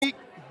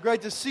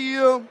Great to see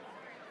you.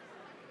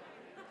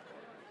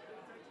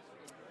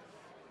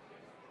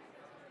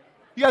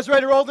 You guys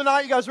ready to roll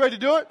tonight? You guys ready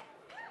to do it?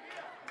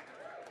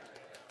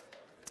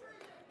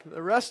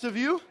 The rest of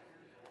you,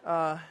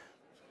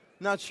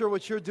 not sure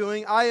what you're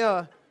doing.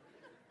 I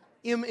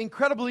am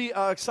incredibly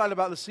excited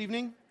about this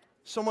evening.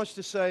 So much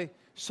to say,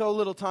 so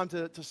little time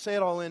to say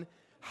it all in.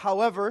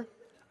 However,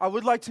 I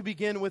would like to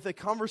begin with a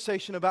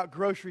conversation about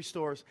grocery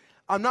stores.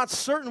 I'm not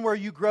certain where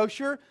you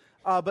grocer,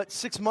 but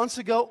 6 months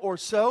ago or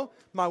so,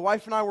 my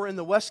wife and I were in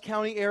the West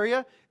County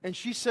area, and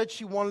she said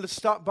she wanted to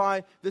stop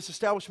by this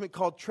establishment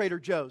called Trader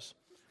Joe's.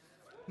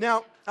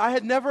 Now,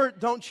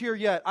 don't cheer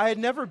yet, I had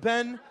never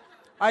been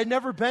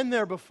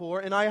there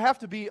before, and I have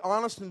to be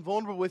honest and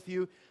vulnerable with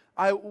you.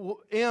 I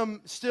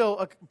am still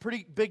a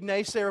pretty big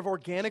naysayer of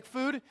organic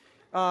food.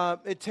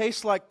 It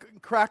tastes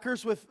like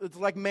crackers it's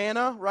like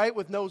manna, right,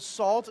 with no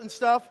salt and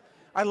stuff.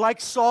 I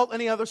like salt.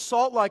 Any other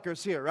salt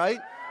likers here, right?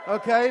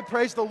 Okay,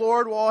 praise the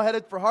Lord. We're all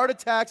headed for heart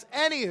attacks.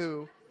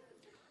 Anywho,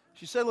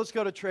 she said, let's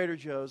go to Trader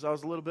Joe's. I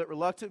was a little bit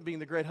reluctant, being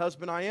the great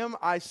husband I am.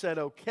 I said,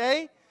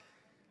 okay.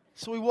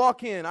 So we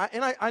walk in,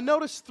 and I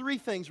noticed three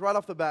things right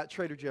off the bat,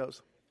 Trader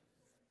Joe's.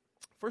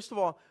 First of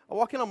all, I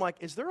walk in, I'm like,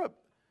 is there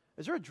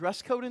a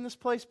dress code in this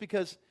place?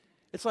 Because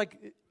it's like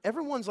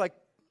everyone's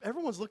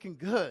looking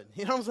good.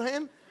 You know what I'm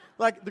saying?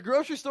 Like the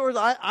grocery stores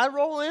I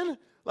roll in,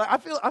 like I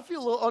feel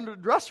a little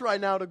underdressed right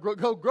now to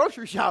go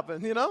grocery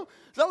shopping, you know?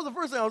 So that was the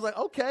first thing. I was like,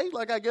 okay,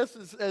 like I guess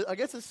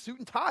it's suit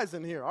and ties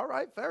in here. All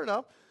right, fair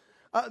enough.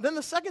 Then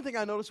the second thing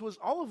I noticed was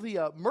all of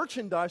the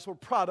merchandise or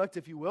product,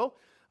 if you will,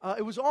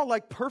 it was all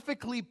like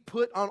perfectly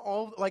put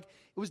on like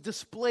it was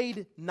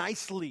displayed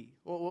nicely,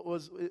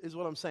 is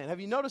what I'm saying. Have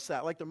you noticed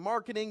that? Like the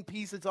marketing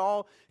piece, it's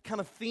all kind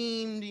of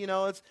themed, you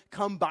know, it's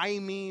come by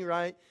me,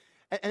 right?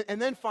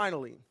 And then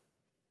finally,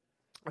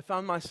 I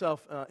found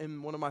myself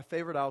in one of my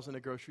favorite aisles in a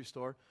grocery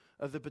store,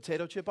 the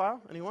potato chip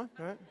aisle. Anyone?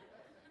 All right.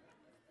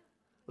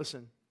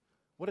 Listen,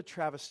 what a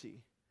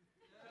travesty.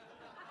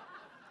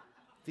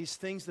 These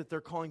things that they're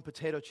calling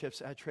potato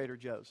chips at Trader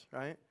Joe's,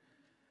 right?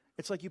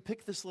 It's like you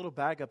pick this little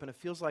bag up and it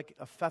feels like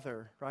a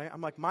feather, right? I'm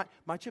like,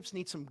 my chips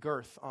need some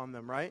girth on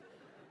them, right?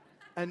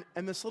 And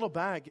this little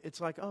bag, it's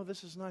like, oh,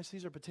 this is nice.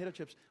 These are potato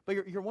chips.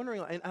 But you're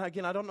wondering, and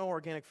again, I don't know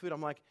organic food.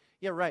 I'm like,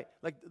 yeah, right.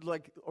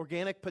 Like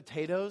organic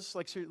potatoes,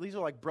 like these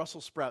are like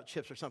Brussels sprout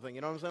chips or something. You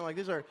know what I'm saying? Like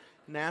these are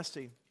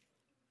nasty.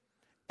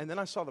 And then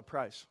I saw the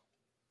price.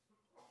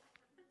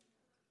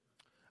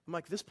 I'm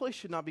like, this place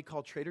should not be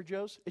called Trader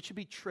Joe's. It should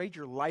be trade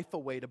your life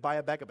away to buy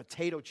a bag of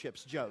potato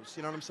chips, Joe's.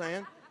 You know what I'm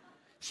saying?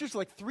 It's just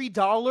like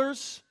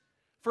 $3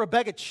 for a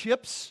bag of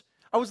chips.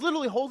 I was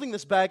literally holding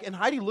this bag, and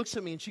Heidi looks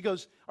at me, and she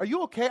goes, are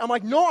you okay? I'm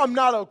like, no, I'm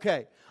not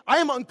okay. I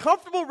am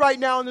uncomfortable right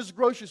now in this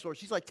grocery store.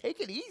 She's like, take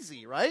it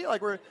easy, right?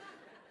 Like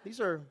she's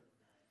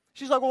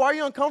like, well, why are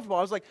you uncomfortable?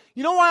 I was like,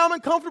 you know why I'm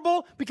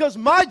uncomfortable? Because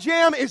my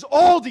jam is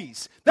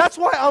Aldi's. That's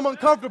why I'm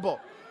uncomfortable.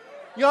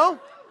 You know?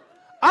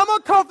 I'm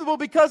uncomfortable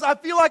because I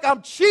feel like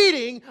I'm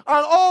cheating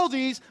on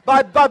Aldi's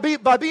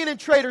by being in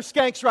Trader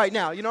Skanks right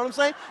now. You know what I'm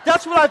saying?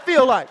 That's what I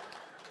feel like.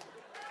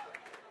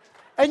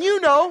 And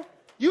you know,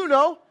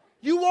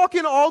 you walk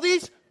into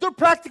Aldi's, they're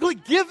practically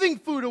giving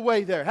food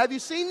away there. Have you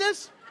seen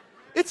this?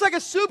 It's like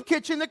a soup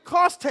kitchen that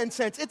costs 10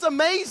 cents. It's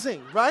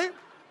amazing, right?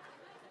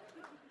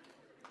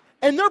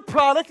 And their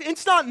product,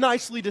 it's not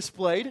nicely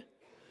displayed.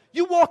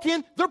 You walk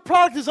in, their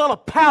product is on a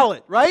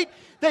pallet, right?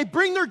 They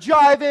bring their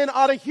jive in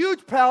on a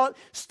huge pallet,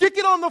 stick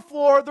it on the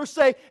floor. They're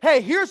saying,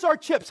 hey, here's our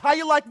chips. How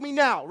you like me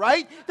now,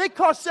 right? They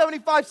cost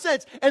 75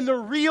 cents, and they're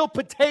real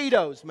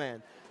potatoes,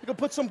 man. You can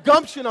put some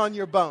gumption on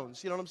your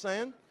bones. You know what I'm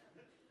saying?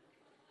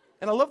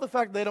 And I love the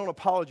fact that they don't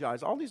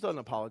apologize. Aldi's doesn't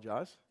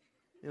apologize.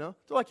 You know?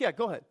 They're like, yeah,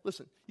 go ahead.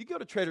 Listen, you go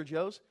to Trader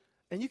Joe's,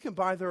 and you can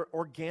buy their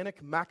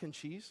organic mac and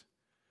cheese,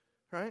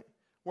 right?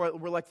 Where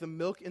like the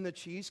milk in the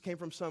cheese came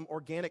from some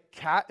organic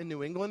cat in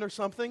New England or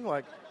something.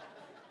 Like,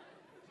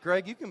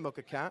 Greg, you can milk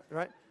a cat,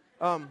 right?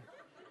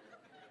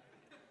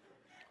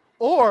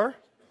 Or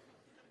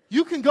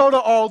you can go to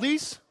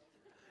Aldi's,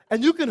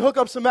 and you can hook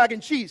up some mac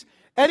and cheese.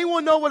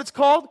 Anyone know what it's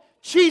called?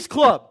 Cheese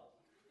Club.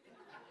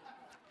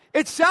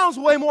 It sounds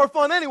way more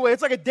fun anyway.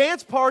 It's like a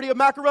dance party of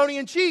macaroni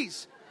and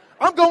cheese.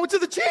 I'm going to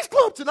the Cheese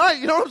Club tonight,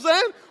 you know what I'm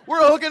saying?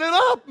 We're hooking it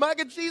up. Mac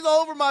and cheese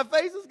all over my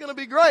face. It's going to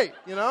be great,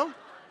 you know?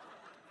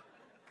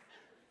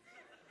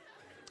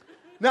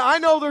 Now, I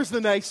know there's the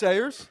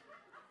naysayers.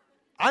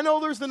 I know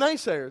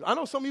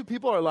some of you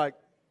people are like,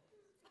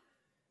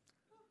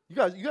 you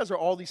guys are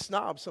all these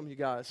snobs, some of you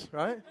guys,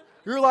 right?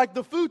 You're like,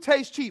 the food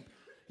tastes cheap.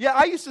 Yeah,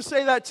 I used to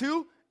say that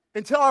too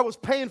until I was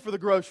paying for the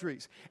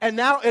groceries. And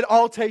now it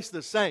all tastes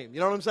the same. You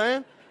know what I'm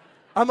saying?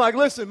 I'm like,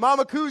 listen,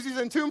 Mama Koozies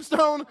and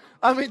Tombstone,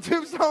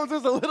 Tombstone's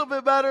is a little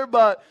bit better,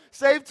 but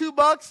save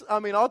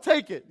 $2, I'll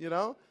take it, you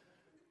know?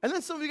 And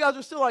then some of you guys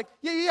are still like,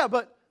 yeah,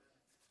 but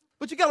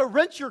you got to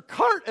rent your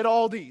cart at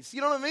Aldi's.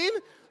 You know what I mean?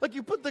 Like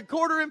you put the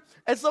quarter in,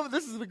 and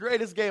this is the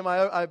greatest game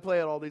I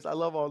play at Aldi's. I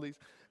love Aldi's.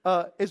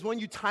 is when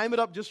you time it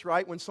up just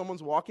right when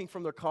someone's walking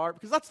from their car,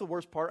 because that's the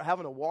worst part,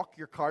 having to walk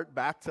your cart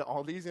back to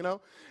Aldi's,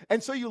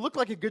 And so you look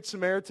like a good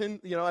Samaritan,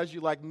 as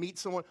you like meet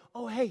someone.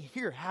 Oh, hey,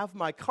 here, have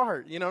my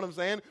cart. You know what I'm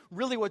saying?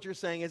 Really what you're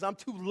saying is, I'm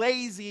too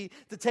lazy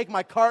to take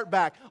my cart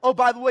back. Oh,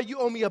 by the way, you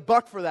owe me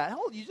 $1 for that.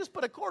 Hell, you just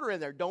put a quarter in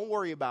there. Don't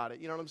worry about it.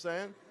 You know what I'm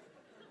saying?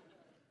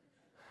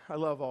 I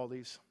love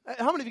Aldi's.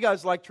 How many of you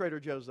guys like Trader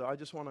Joe's, though? I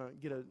just want to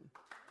get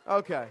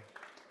okay.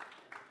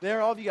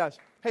 There, all of you guys.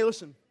 Hey,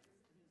 listen.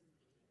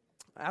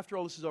 After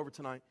all this is over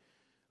tonight,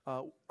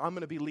 I'm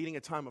going to be leading a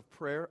time of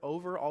prayer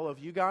over all of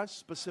you guys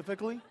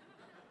specifically.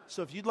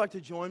 So if you'd like to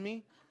join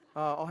me,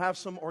 I'll have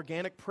some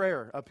organic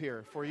prayer up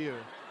here for you.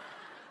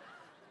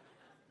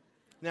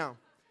 Now,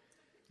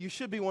 you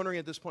should be wondering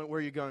at this point where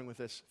you're going with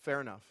this.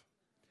 Fair enough.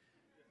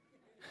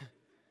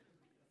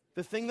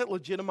 The thing that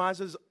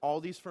legitimizes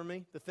Aldi's for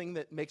me, the thing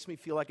that makes me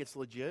feel like it's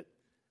legit,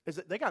 is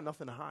that they got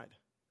nothing to hide.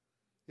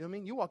 You know what I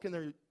mean? You walk in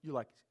there, you're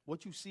like,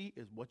 what you see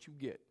is what you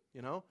get,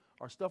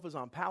 Our stuff is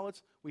on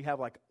pallets. We have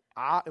like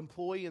an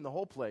employee in the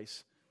whole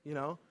place,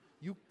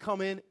 You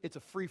come in, it's a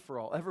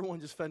free-for-all. Everyone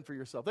just fend for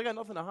yourself. They got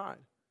nothing to hide.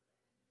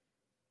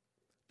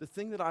 The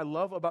thing that I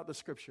love about the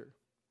Scripture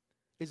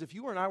is if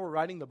you and I were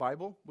writing the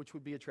Bible, which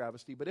would be a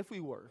travesty, but if we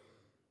were,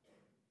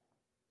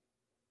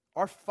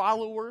 our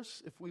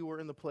followers, if we were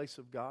in the place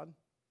of God,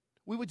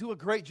 we would do a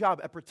great job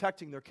at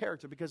protecting their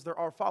character because they're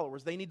our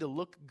followers. They need to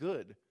look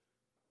good.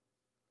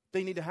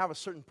 They need to have a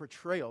certain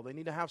portrayal. They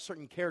need to have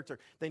certain character.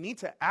 They need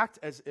to act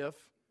as if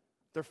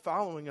they're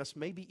following us,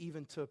 maybe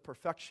even to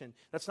perfection.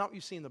 That's not what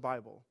you see in the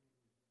Bible.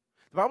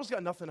 The Bible's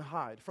got nothing to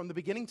hide. From the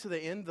beginning to the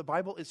end, the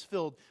Bible is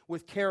filled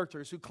with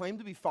characters who claim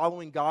to be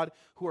following God,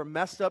 who are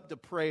messed up,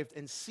 depraved,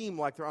 and seem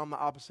like they're on the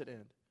opposite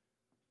end.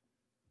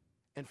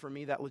 And for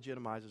me, that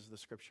legitimizes the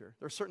Scripture.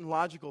 There are certain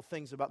logical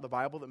things about the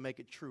Bible that make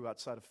it true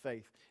outside of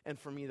faith. And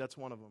for me, that's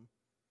one of them.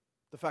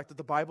 The fact that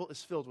the Bible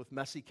is filled with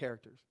messy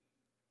characters.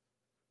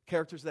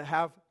 Characters that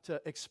have to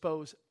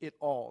expose it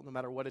all, no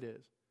matter what it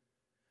is.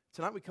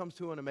 Tonight we come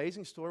to an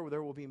amazing story where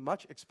there will be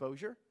much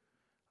exposure.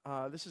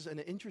 This is an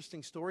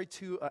interesting story,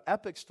 two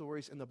epic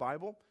stories in the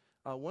Bible,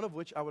 one of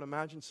which I would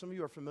imagine some of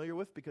you are familiar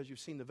with because you've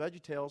seen the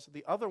VeggieTales.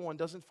 The other one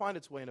doesn't find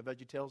its way into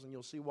VeggieTales, and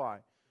you'll see why.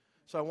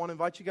 So I want to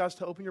invite you guys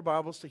to open your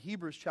Bibles to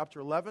Hebrews chapter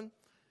 11.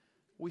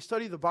 We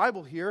study the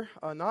Bible here,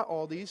 not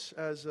all these,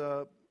 as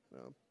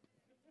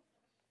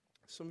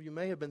some of you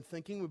may have been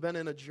thinking. We've been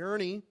in a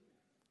journey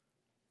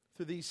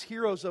through these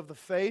heroes of the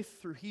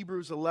faith, through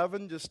Hebrews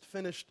 11, just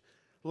finished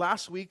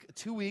last week,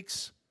 2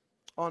 weeks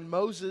on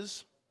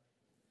Moses.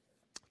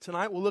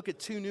 Tonight we'll look at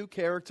two new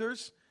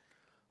characters,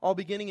 all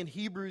beginning in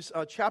Hebrews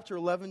chapter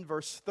 11,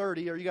 verse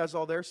 30. Are you guys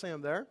all there? Say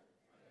I'm there.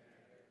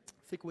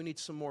 I think we need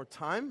some more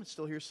time.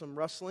 Still hear some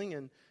rustling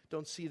and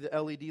don't see the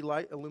LED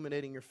light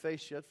illuminating your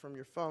face yet from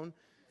your phone,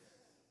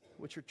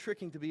 which you're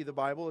tricking to be the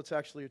Bible. It's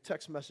actually your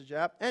text message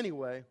app.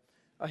 Anyway,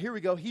 here we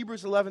go.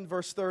 Hebrews 11,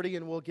 verse 30,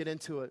 and we'll get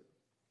into it.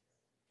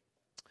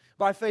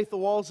 By faith, the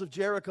walls of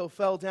Jericho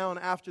fell down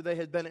after they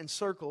had been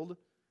encircled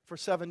for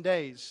 7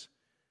 days.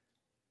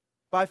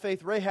 By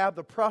faith, Rahab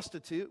the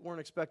prostitute, weren't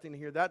expecting to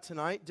hear that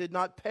tonight, did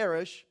not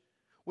perish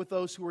with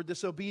those who were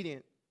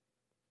disobedient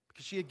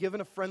because she had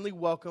given a friendly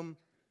welcome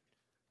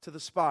to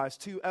the spies.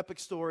 Two epic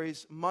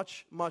stories,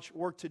 much, much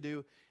work to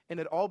do, and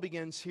it all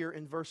begins here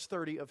in verse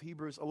 30 of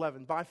Hebrews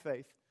 11. By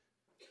faith,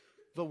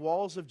 the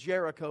walls of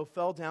Jericho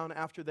fell down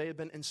after they had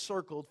been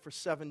encircled for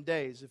 7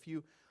 days. If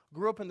you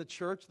grew up in the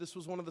church, this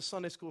was one of the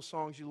Sunday school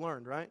songs you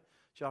learned, right?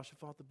 Joshua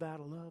fought the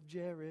battle of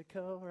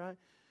Jericho, right?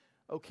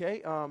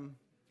 Okay,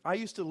 I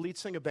used to lead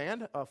sing a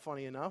band,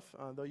 funny enough,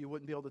 though you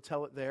wouldn't be able to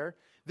tell it there.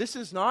 This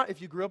is not,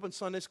 if you grew up in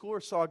Sunday school or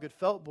saw a good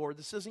felt board,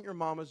 this isn't your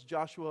mama's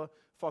Joshua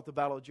fought the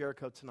battle of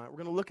Jericho tonight. We're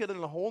going to look at it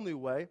in a whole new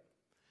way.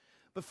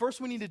 But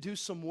first we need to do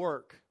some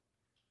work.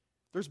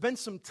 There's been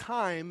some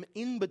time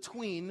in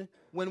between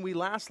when we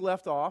last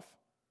left off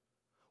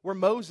where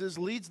Moses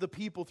leads the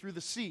people through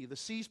the sea. The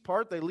sea's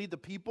part, they lead the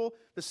people.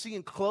 The sea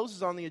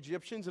encloses on the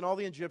Egyptians, and all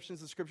the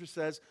Egyptians, the Scripture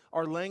says,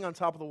 are laying on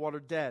top of the water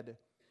dead.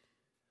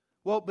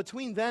 Well,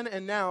 between then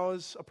and now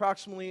is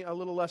approximately a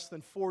little less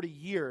than 40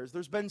 years.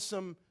 There's been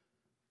some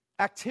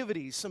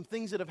activities, some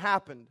things that have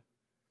happened.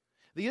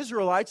 The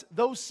Israelites,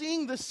 though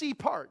seeing the sea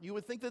part, you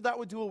would think that that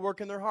would do a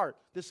work in their heart.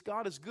 This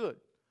God is good.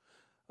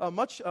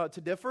 Much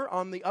to differ,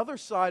 on the other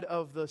side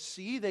of the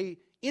sea, they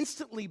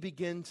instantly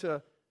begin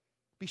to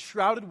be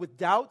shrouded with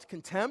doubt,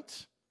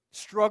 contempt,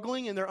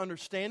 struggling in their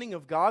understanding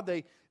of God.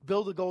 They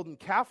build a golden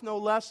calf, no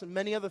less, and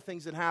many other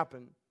things that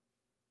happen.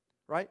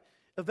 Right?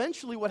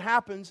 Eventually what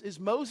happens is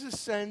Moses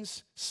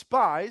sends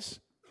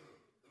spies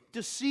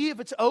to see if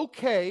it's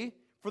okay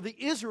for the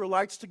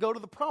Israelites to go to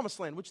the promised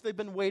land, which they've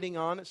been waiting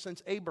on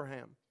since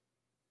Abraham.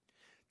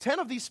 10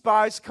 of these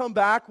spies come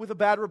back with a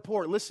bad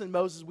report. Listen,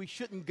 Moses, we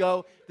shouldn't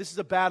go. This is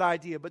a bad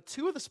idea. But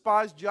 2 of the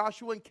spies,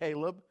 Joshua and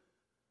Caleb,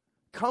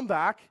 come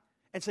back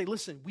and say,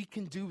 listen, we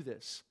can do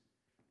this.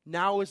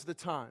 Now is the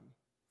time.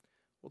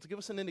 Well, to give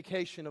us an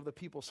indication of the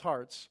people's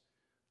hearts,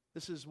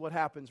 this is what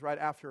happens right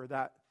after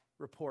that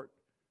report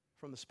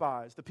from the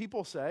spies. The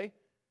people say,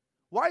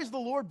 Why is the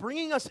Lord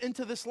bringing us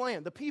into this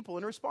land? The people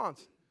in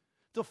response.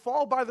 To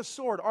fall by the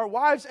sword. Our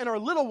wives and our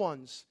little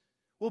ones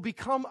will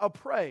become a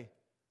prey.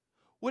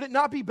 Would it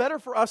not be better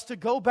for us to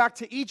go back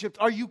to Egypt?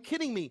 Are you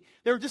kidding me?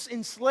 They were just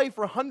enslaved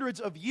for hundreds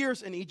of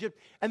years in Egypt,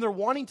 and they're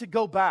wanting to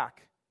go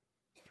back.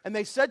 And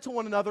they said to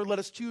one another, let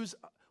us choose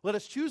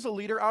a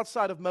leader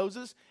outside of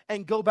Moses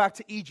and go back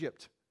to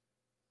Egypt.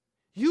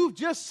 You've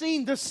just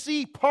seen the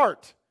sea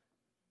part.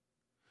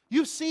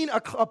 You've seen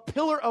a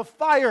pillar of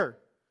fire.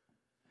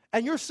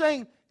 And you're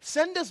saying,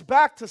 send us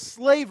back to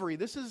slavery.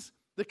 This is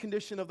the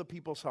condition of the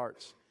people's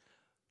hearts.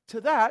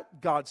 To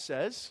that, God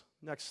says,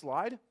 next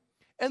slide,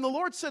 and the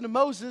Lord said to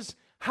Moses,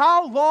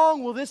 how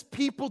long will this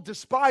people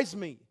despise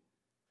me?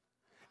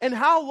 And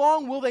how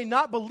long will they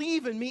not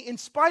believe in me in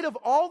spite of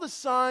all the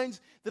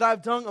signs that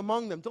I've done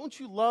among them? Don't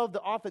you love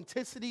the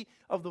authenticity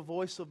of the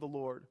voice of the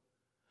Lord?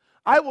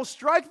 I will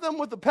strike them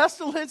with the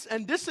pestilence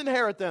and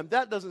disinherit them.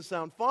 That doesn't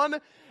sound fun.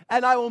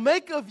 And I will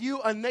make of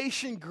you a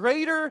nation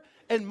greater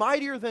and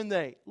mightier than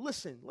they.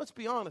 Listen, let's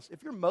be honest.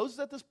 If you're Moses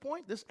at this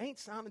point, this ain't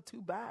sounding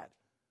too bad.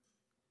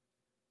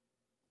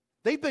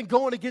 They've been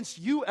going against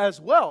you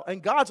as well.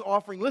 And God's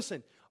offering,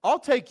 listen, I'll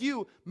take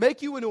you,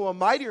 make you into a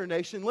mightier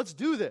nation. Let's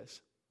do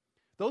this.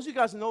 Those of you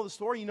guys who know the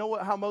story, you know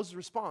how Moses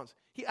responds.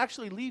 He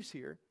actually leaves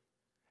here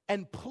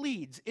and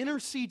pleads,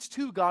 intercedes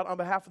to God on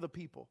behalf of the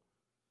people.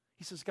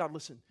 He says, God,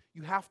 listen,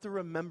 you have to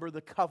remember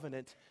the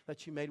covenant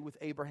that you made with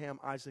Abraham,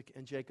 Isaac,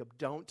 and Jacob.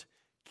 Don't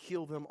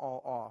kill them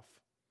all off.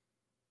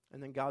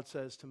 And then God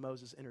says to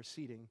Moses,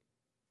 interceding,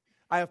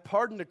 I have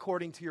pardoned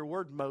according to your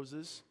word,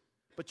 Moses,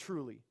 but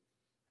truly,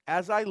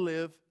 as I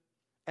live,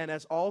 and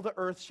as all the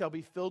earth shall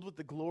be filled with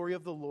the glory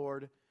of the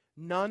Lord,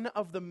 none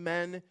of the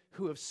men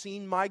who have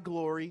seen my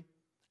glory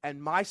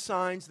and my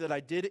signs that I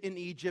did in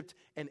Egypt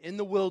and in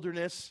the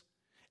wilderness,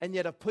 and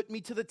yet have put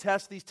me to the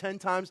test these 10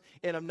 times,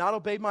 and have not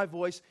obeyed my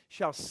voice,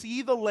 shall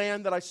see the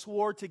land that I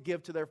swore to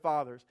give to their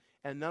fathers.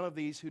 And none of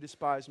these who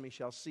despise me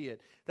shall see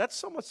it. That's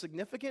somewhat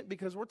significant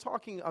because we're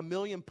talking 1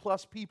 million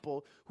plus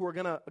people who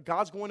are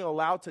God's going to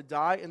allow to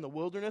die in the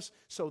wilderness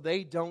so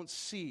they don't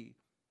see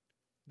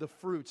the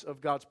fruits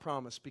of God's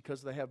promise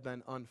because they have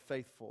been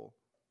unfaithful.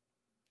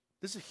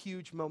 This is a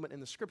huge moment in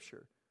the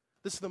Scripture.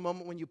 This is the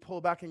moment when you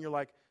pull back and you're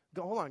like,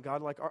 hold on,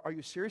 God, like, are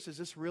you serious? Is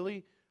this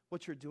really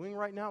what you're doing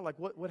right now? Like,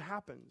 what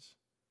happens?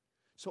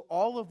 So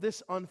all of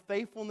this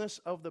unfaithfulness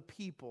of the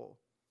people,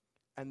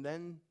 and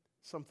then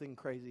something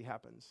crazy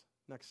happens.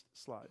 Next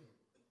slide.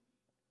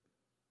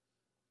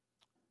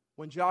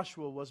 When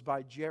Joshua was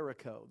by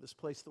Jericho, this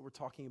place that we're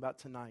talking about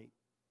tonight,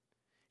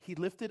 he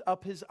lifted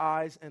up his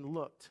eyes and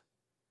looked,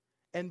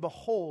 and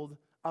behold,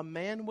 a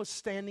man was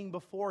standing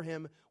before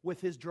him with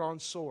his drawn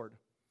sword.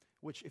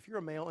 Which, if you're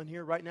a male in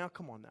here right now,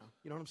 come on now.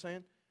 You know what I'm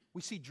saying?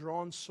 We see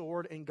drawn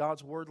sword in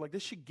God's word. Like,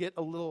 this should get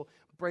a little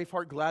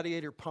Braveheart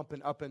gladiator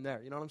pumping up in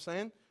there. You know what I'm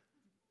saying?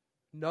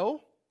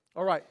 No?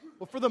 All right.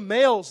 Well, for the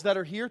males that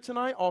are here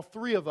tonight, all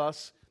three of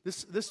us,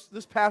 this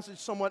passage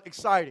is somewhat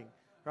exciting,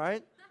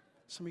 right?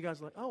 Some of you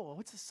guys are like, oh, well,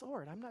 what's a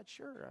sword? I'm not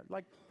sure.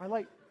 I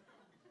like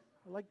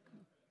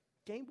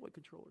Game Boy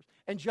controllers.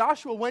 And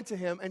Joshua went to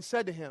him and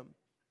said to him,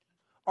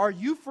 are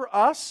you for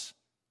us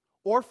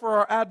or for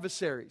our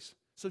adversaries?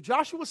 So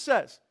Joshua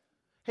says,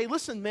 hey,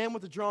 listen, man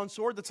with a drawn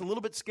sword, that's a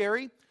little bit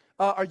scary.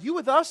 Are you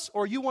with us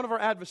or are you one of our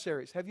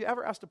adversaries? Have you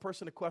ever asked a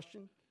person a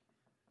question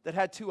that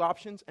had two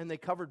options and they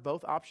covered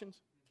both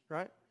options,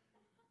 right?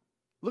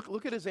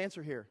 Look at his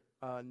answer here.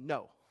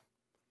 No.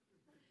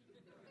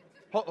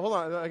 Hold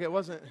on. Like it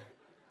wasn't.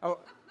 There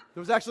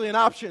was actually an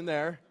option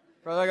there.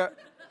 Right? Like,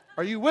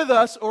 are you with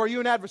us or are you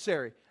an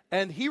adversary?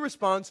 And he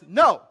responds,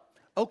 no.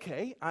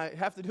 Okay, I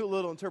have to do a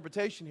little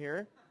interpretation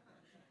here.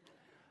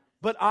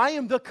 But I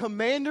am the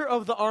commander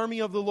of the army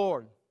of the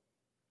Lord.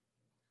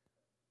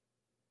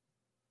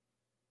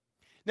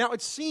 Now,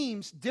 it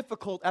seems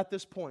difficult at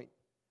this point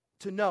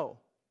to know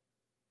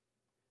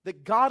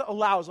that God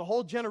allows a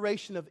whole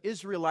generation of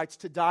Israelites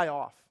to die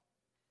off.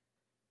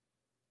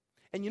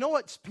 And you know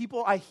what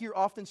people I hear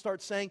often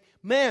start saying?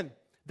 Man,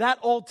 that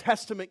Old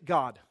Testament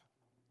God.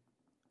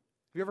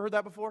 Have you ever heard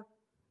that before?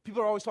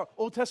 People are always talking,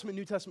 Old Testament,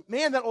 New Testament.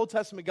 Man, that Old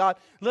Testament God,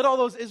 let all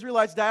those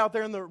Israelites die out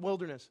there in the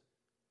wilderness.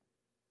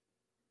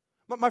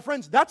 But my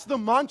friends, that's the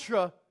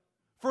mantra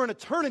for an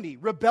eternity.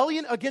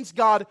 Rebellion against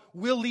God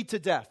will lead to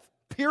death,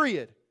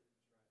 period.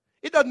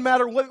 It doesn't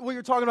matter what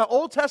you're talking about,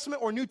 Old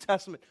Testament or New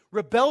Testament.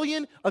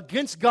 Rebellion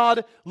against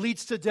God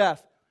leads to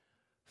death.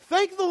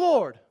 Thank the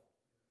Lord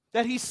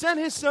that He sent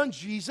His Son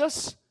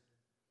Jesus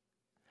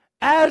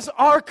as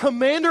our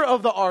commander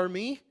of the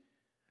army,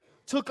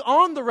 took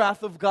on the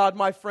wrath of God,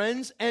 my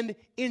friends, and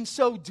in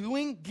so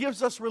doing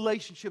gives us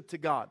relationship to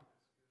God.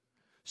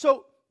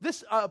 So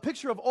this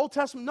picture of Old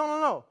Testament,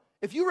 no.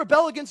 If you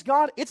rebel against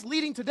God, it's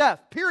leading to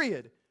death,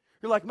 period.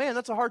 You're like, man,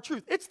 that's a hard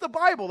truth. It's the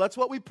Bible. That's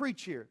what we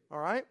preach here, all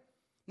right?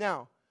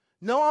 Now,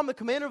 no, I'm the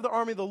commander of the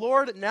army of the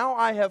Lord. Now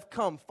I have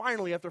come.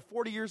 Finally, after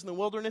 40 years in the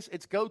wilderness,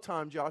 it's go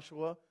time,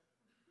 Joshua.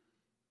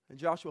 And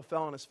Joshua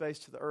fell on his face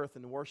to the earth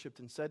and worshipped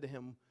and said to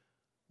him,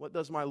 what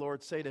does my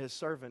Lord say to his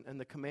servant? And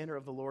the commander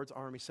of the Lord's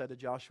army said to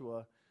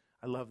Joshua,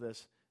 I love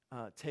this,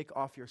 take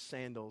off your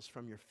sandals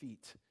from your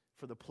feet,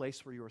 for the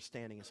place where you are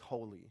standing is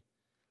holy.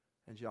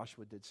 And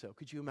Joshua did so.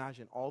 Could you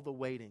imagine all the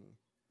waiting,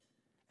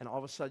 and all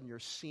of a sudden you're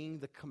seeing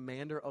the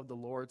commander of the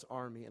Lord's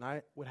army, and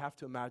I would have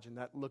to imagine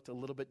that looked a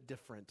little bit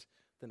different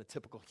than a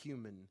typical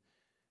human.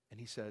 And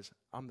he says,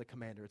 I'm the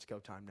commander, it's go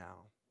time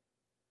now.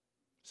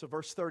 So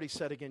verse 30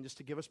 said again, just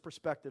to give us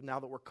perspective now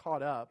that we're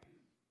caught up,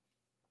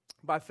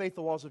 by faith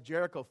the walls of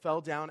Jericho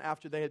fell down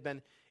after they had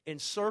been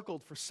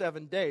encircled for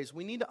 7 days.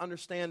 We need to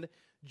understand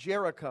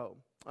Jericho.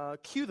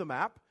 Cue the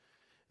map.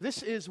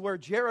 This is where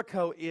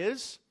Jericho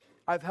is.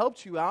 I've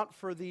helped you out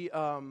for the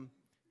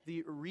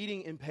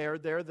reading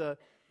impaired there. The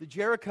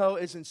Jericho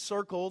is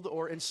encircled,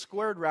 or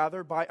ensquared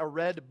rather, by a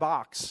red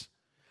box.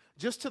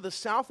 Just to the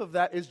south of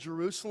that is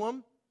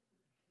Jerusalem.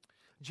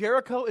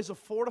 Jericho is a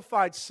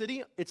fortified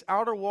city. Its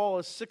outer wall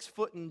is 6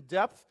 foot in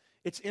depth.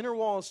 Its inner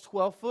wall is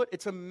 12 foot.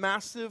 It's a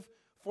massive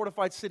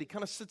fortified city.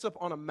 Kind of sits up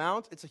on a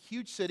mount. It's a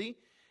huge city.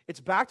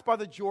 It's backed by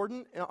the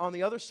Jordan. On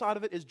the other side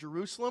of it is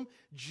Jerusalem.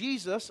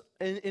 Jesus,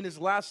 in his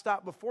last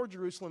stop before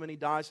Jerusalem and he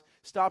dies,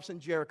 stops in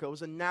Jericho. It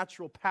was a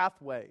natural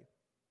pathway.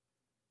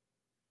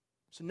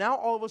 So now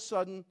all of a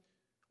sudden,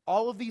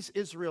 all of these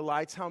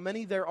Israelites, how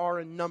many there are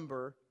in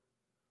number,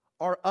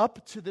 are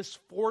up to this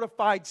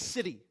fortified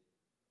city.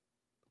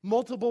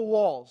 Multiple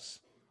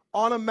walls,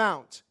 on a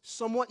mount,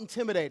 somewhat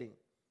intimidating.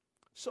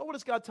 So what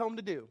does God tell them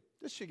to do?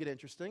 This should get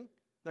interesting.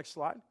 Next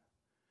slide.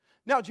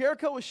 Now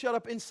Jericho was shut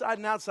up inside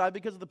and outside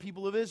because of the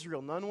people of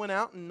Israel. None went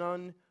out and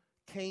none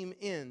came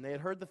in. They had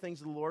heard the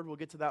things of the Lord. We'll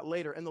get to that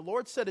later. And the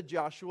Lord said to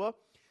Joshua,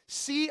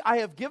 see, I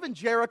have given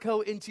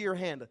Jericho into your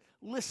hand.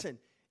 Listen,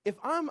 if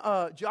I'm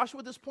Joshua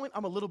at this point,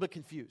 I'm a little bit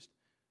confused.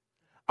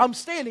 I'm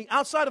standing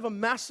outside of a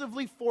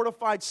massively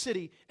fortified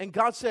city, and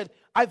God said,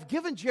 I've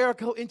given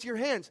Jericho into your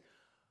hands.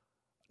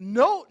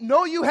 No,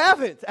 you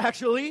haven't,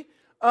 actually.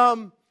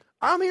 I'm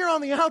here on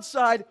the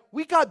outside.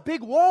 We got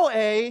big wall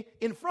A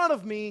in front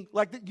of me.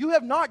 You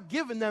have not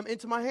given them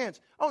into my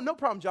hands. Oh, no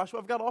problem, Joshua.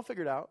 I've got it all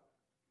figured out.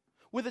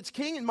 With its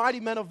king and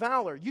mighty men of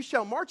valor, you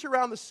shall march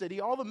around the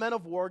city, all the men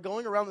of war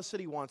going around the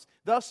city once.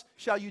 Thus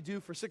shall you do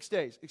for 6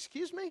 days.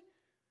 Excuse me?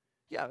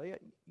 Yeah,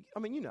 I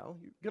mean, you're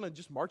going to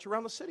just march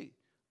around the city.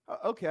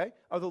 Okay.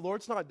 The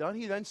Lord's not done.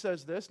 He then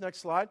says this, next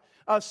slide.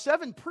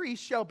 7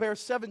 priests shall bear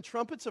 7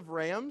 trumpets of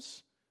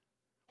rams,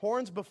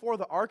 horns before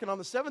the ark, and on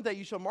the 7th day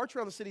you shall march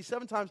around the city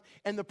 7 times,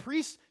 and the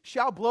priests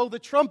shall blow the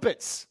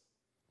trumpets.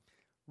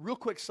 Real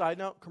quick side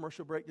note,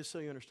 commercial break, just so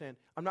you understand.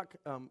 I'm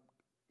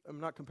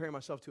not comparing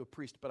myself to a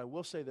priest, but I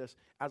will say this.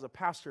 As a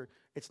pastor,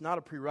 it's not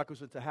a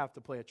prerequisite to have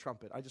to play a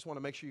trumpet. I just want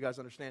to make sure you guys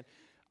understand.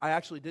 I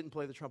actually didn't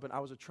play the trumpet. I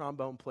was a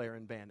trombone player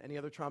in band. Any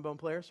other trombone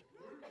players?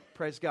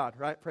 Praise God,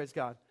 right? Praise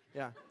God.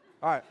 Yeah.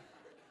 All right.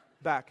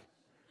 Back.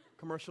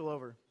 Commercial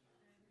over.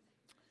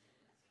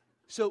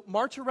 So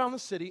march around the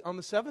city on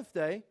the 7th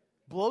day,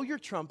 blow your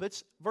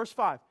trumpets. Verse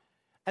 5.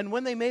 And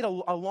when they made a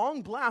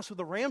long blast with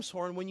a ram's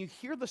horn, when you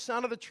hear the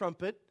sound of the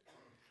trumpet,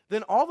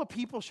 then all the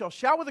people shall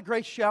shout with a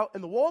great shout,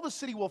 and the wall of the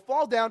city will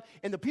fall down,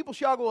 and the people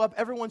shall go up,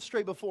 everyone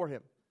straight before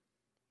him.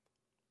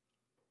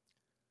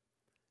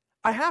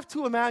 I have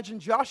to imagine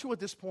Joshua at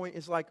this point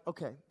is like,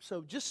 okay,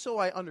 so just so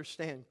I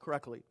understand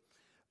correctly,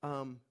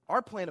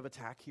 our plan of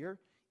attack here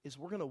is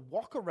we're going to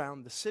walk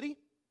around the city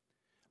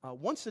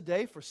once a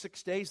day for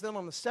 6 days. Then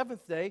on the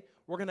 7th day,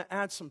 we're going to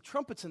add some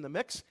trumpets in the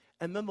mix,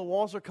 and then the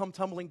walls are come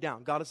tumbling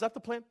down. God, is that the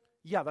plan?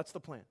 Yeah, that's the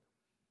plan.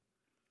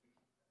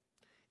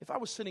 If I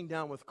was sitting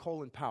down with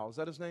Colin Powell, is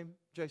that his name?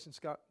 Jason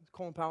Scott?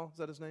 Colin Powell, is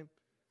that his name?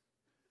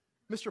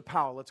 Mr.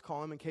 Powell, let's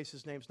call him in case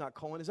his name's not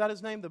Colin. Is that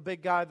his name? The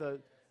big guy,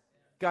 the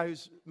guy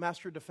who's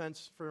Master of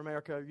Defense for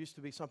America, used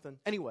to be something.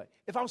 Anyway,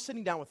 if I was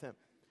sitting down with him,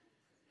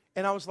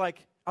 and I was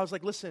like,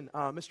 listen,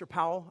 Mr.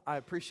 Powell, I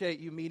appreciate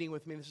you meeting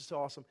with me. This is so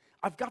awesome.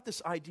 I've got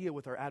this idea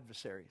with our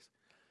adversaries.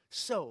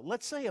 So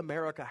let's say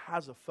America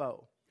has a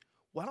foe.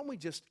 Why don't we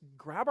just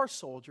grab our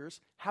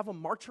soldiers, have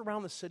them march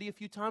around the city a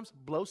few times,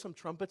 blow some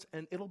trumpets,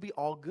 and it'll be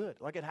all good.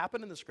 Like it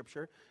happened in the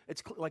scripture.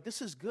 It's like,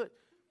 this is good.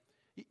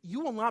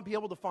 You will not be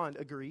able to find,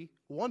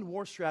 one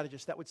war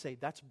strategist that would say,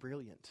 that's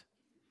brilliant.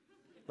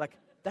 Like,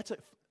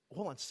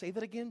 hold on, say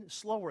that again?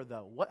 Slower,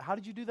 though. How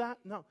did you do that?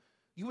 No.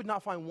 You would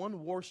not find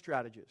one war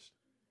strategist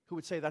who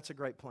would say that's a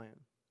great plan.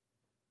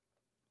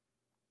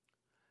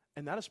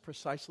 And that is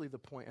precisely the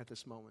point at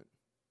this moment.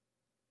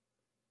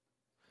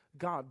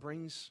 God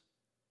brings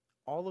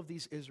all of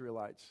these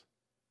Israelites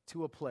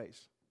to a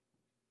place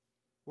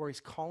where he's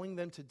calling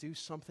them to do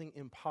something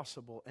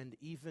impossible and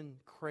even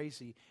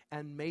crazy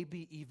and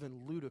maybe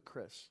even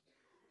ludicrous,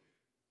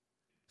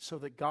 so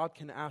that God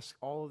can ask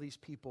all of these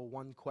people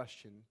one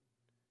question.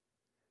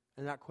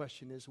 And that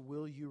question is,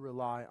 will you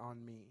rely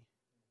on me?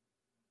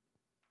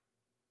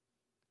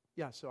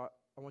 Yeah, so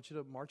I want you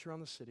to march around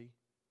the city,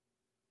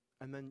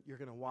 and then you're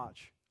going to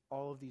watch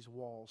all of these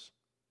walls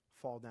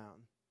fall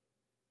down.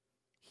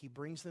 He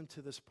brings them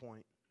to this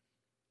point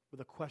with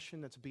a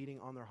question that's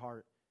beating on their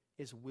heart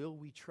is, will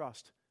we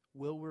trust,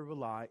 will we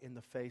rely in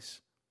the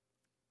face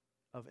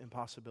of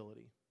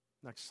impossibility?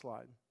 Next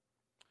slide.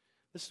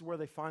 This is where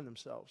they find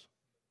themselves.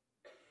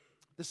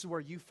 This is where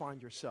you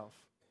find yourself.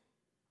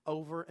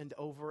 over and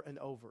over and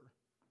over.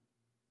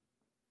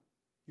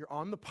 You're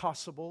on the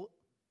possible,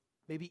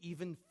 maybe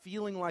even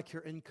feeling like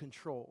you're in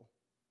control.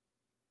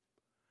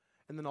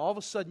 And then all of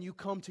a sudden you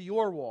come to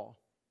your wall.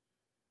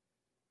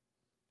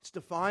 It's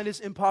defined as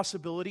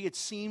impossibility. It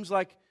seems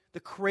like the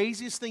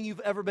craziest thing you've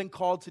ever been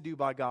called to do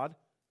by God.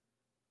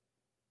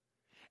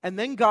 And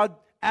then God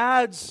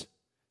adds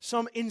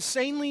some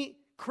insanely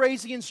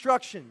crazy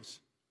instructions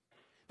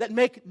that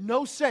make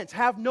no sense,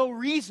 have no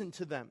reason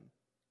to them.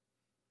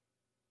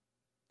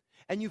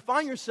 And you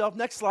find yourself,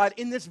 next slide,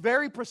 in this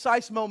very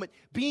precise moment,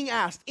 being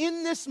asked,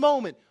 in this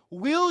moment,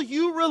 will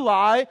you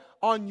rely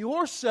on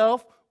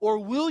yourself or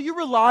will you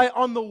rely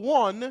on the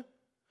one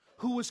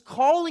who was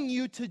calling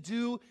you to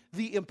do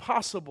the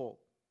impossible?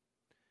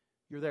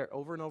 You're there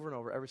over and over and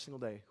over every single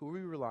day. Who will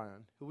you rely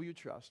on? Who will you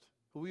trust?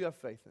 Who will you have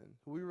faith in?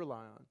 Who will you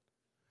rely on?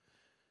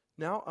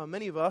 Now,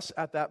 many of us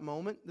at that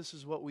moment, this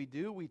is what we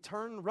do. We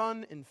turn,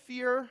 run in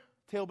fear,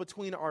 tail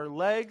between our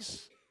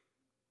legs.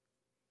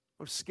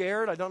 I'm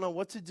scared. I don't know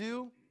what to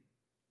do.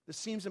 This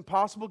seems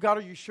impossible. God,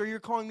 are you sure you're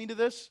calling me to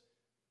this?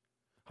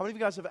 How many of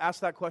you guys have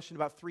asked that question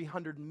about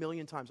 300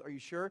 million times? Are you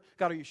sure?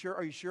 God, are you sure?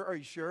 Are you sure? Are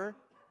you sure?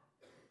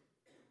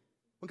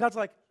 When God's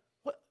like,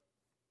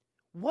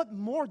 what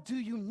more do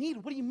you need?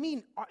 What do you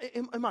mean?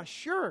 Am I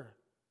sure?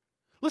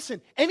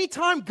 Listen,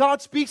 anytime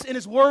God speaks in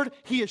His Word,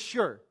 He is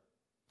sure.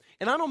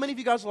 And I know many of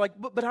you guys are like,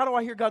 but how do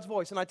I hear God's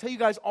voice? And I tell you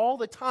guys all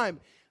the time,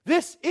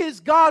 this is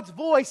God's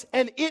voice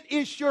and it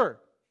is sure.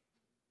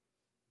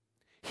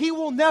 He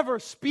will never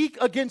speak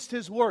against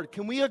His Word.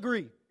 Can we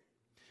agree?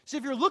 So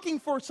if you're looking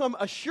for some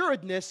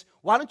assuredness,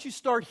 why don't you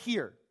start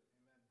here?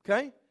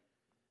 Okay?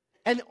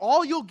 And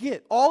all you'll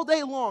get all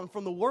day long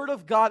from the Word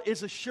of God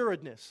is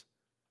assuredness.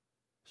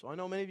 So I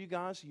know many of you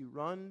guys, you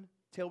run,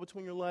 tail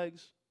between your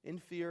legs, in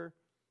fear,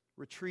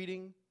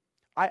 retreating.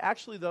 I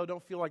actually, though,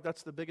 don't feel like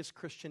that's the biggest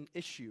Christian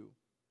issue.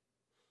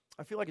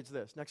 I feel like it's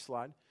this. Next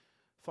slide.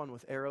 Fun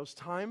with arrows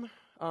time.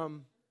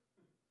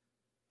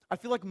 I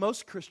feel like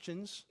most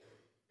Christians,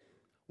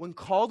 when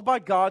called by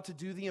God to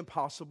do the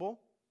impossible,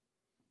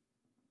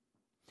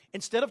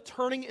 instead of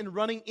turning and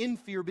running in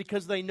fear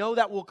because they know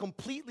that will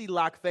completely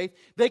lack faith,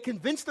 they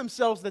convince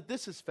themselves that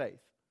this is faith.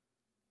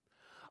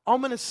 I'm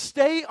going to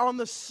stay on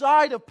the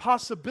side of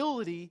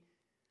possibility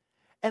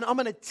and I'm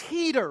going to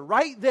teeter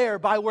right there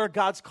by where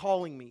God's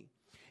calling me.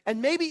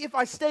 And maybe if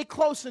I stay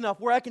close enough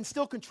where I can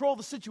still control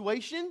the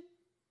situation,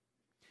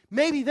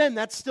 maybe then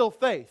that's still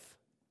faith.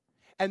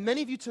 And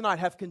many of you tonight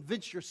have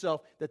convinced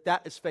yourself that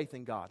that is faith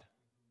in God.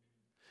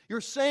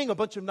 You're saying a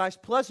bunch of nice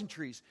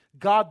pleasantries.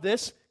 God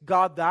this,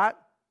 God that.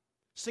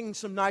 Singing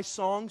some nice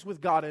songs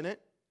with God in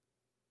it.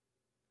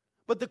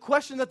 But the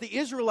question that the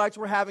Israelites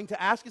were having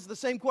to ask is the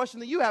same question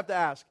that you have to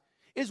ask.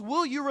 Is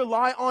will you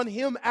rely on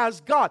Him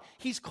as God?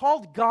 He's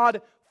called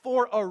God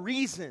for a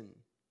reason.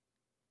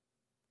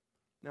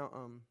 Now,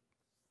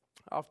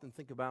 I often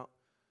think about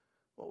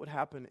what would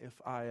happen if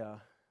I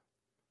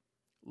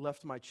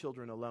left my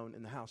children alone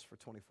in the house for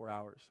 24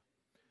 hours.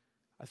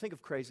 I think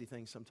of crazy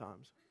things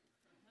sometimes.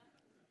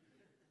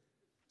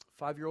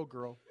 5-year-old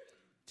girl,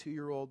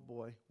 2-year-old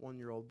boy,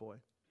 1-year-old boy.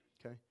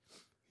 Okay?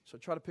 So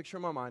try to picture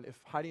in my mind if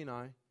Heidi and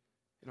I,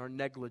 in our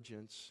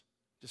negligence,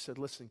 just said,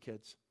 listen,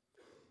 kids,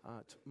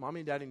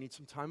 Mommy and Daddy need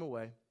some time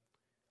away.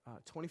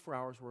 24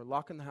 hours, we're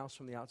locking the house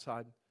from the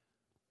outside.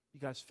 You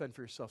guys fend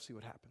for yourself, see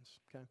what happens,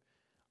 okay?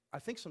 I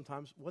think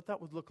sometimes what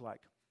that would look like,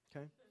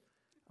 okay?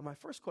 And my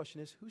first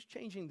question is, who's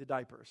changing the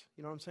diapers?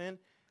 You know what I'm saying?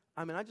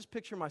 I mean, I just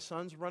picture my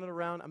sons running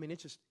around. I mean,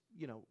 it's just,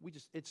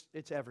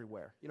 it's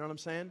everywhere. You know what I'm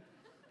saying?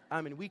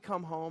 I mean, we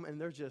come home and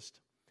they're just,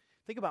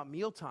 think about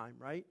mealtime,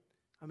 right?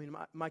 I mean,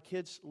 my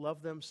kids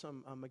love them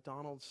some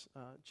McDonald's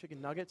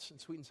chicken nuggets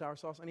and sweet and sour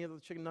sauce. Any of the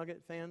chicken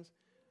nugget fans?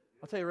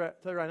 I'll tell you right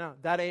now,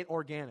 that ain't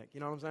organic. You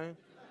know what I'm saying?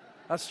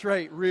 That's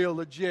straight, real,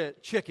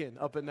 legit chicken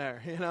up in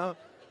there, you know?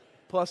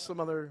 Plus some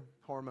other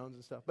hormones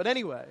and stuff. But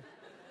anyway,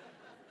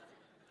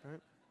 right?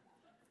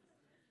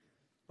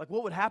 Like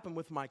what would happen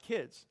with my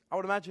kids? I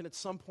would imagine at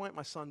some point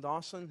my son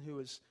Dawson, who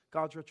is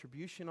God's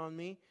retribution on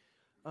me,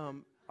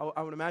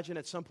 I would imagine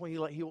at some point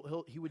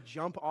he would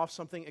jump off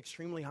something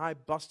extremely high,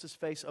 bust his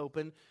face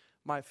open.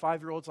 My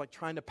 5-year-old's like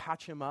trying to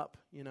patch him up,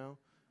 you know?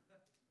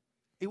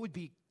 It would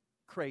be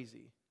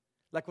crazy.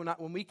 Like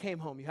when we came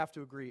home, you have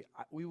to agree,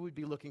 we would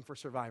be looking for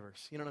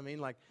survivors. You know what I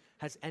mean? Like,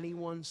 has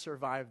anyone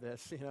survived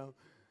this? You know,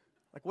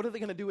 like what are they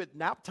going to do at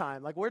nap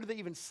time? Like, where do they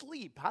even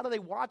sleep? How do they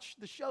watch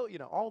the show? You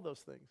know, all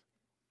those things.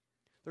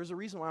 There's a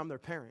reason why I'm their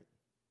parent.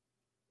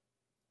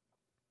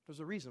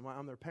 There's a reason why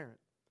I'm their parent.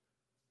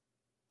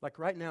 Like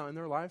right now in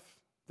their life,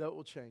 that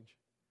will change.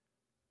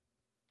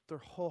 They're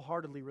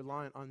wholeheartedly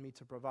reliant on me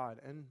to provide,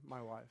 and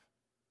my wife,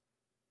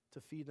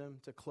 to feed them,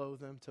 to clothe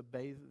them, to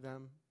bathe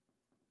them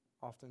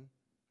often.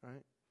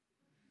 Right?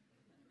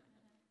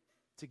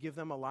 To give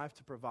them a life,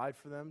 to provide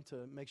for them,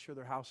 to make sure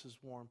their house is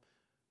warm.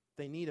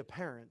 They need a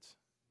parent.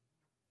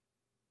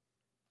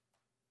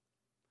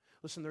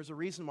 Listen, there's a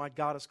reason why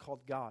God is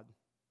called God.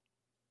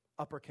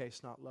 Uppercase,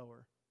 not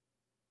lower.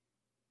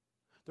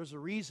 There's a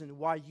reason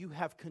why you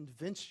have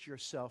convinced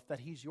yourself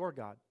that He's your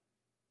God.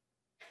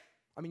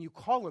 I mean, you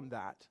call him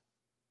that.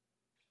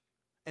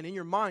 And in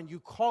your mind, you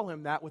call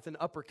him that with an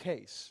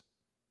uppercase.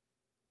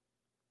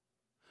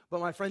 But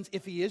my friends,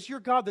 if he is your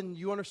God, then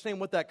you understand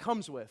what that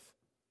comes with.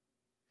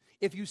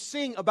 If you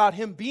sing about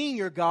him being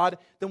your God,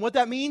 then what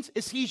that means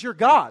is he's your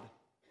God.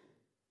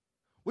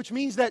 Which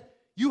means that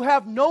you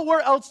have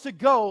nowhere else to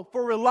go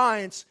for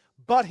reliance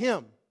but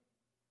him.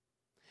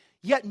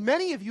 Yet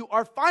many of you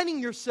are finding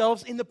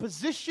yourselves in the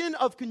position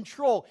of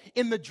control,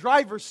 in the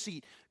driver's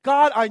seat.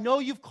 God, I know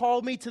you've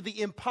called me to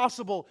the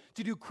impossible,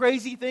 to do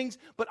crazy things,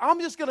 but I'm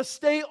just going to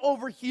stay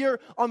over here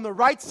on the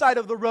right side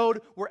of the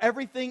road where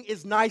everything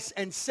is nice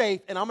and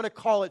safe, and I'm going to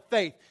call it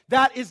faith.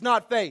 That is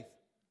not faith.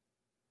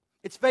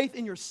 It's faith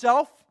in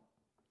yourself,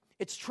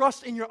 it's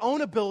trust in your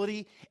own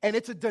ability, and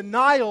it's a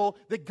denial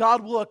that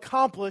God will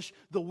accomplish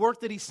the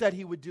work that he said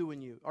he would do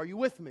in you. Are you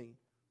with me?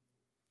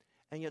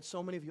 And yet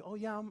so many of you, oh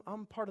yeah,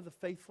 I'm part of the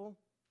faithful,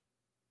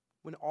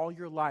 when all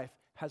your life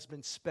has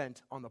been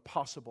spent on the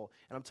possible.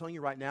 And I'm telling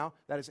you right now,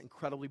 that is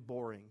incredibly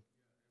boring.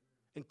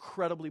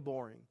 Incredibly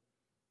boring.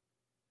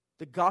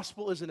 The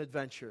gospel is an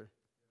adventure.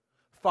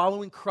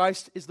 Following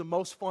Christ is the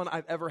most fun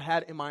I've ever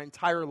had in my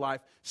entire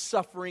life,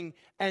 suffering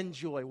and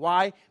joy.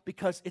 Why?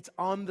 Because it's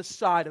on the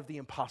side of the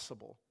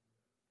impossible.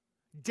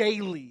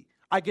 Daily,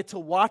 I get to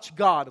watch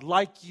God,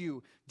 like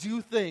you,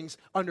 do things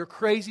under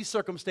crazy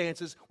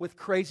circumstances with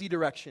crazy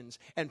directions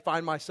and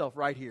find myself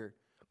right here,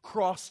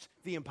 crossed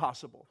the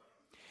impossible.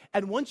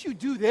 And once you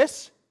do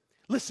this,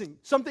 listen,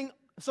 something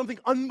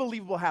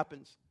unbelievable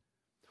happens.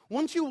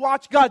 Once you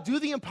watch God do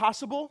the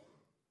impossible,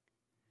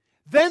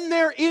 then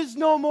there is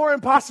no more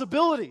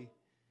impossibility.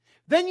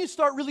 Then you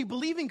start really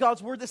believing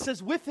God's word that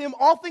says, with him,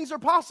 all things are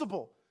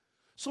possible.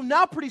 So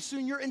now pretty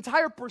soon your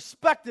entire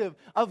perspective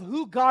of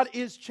who God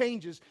is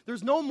changes.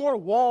 There's no more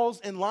walls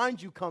and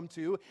lines you come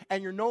to,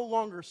 and you're no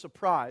longer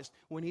surprised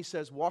when he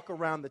says, walk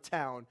around the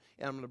town,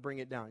 and I'm going to bring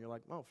it down. You're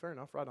like, oh, fair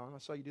enough, right on. I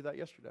saw you do that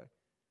yesterday.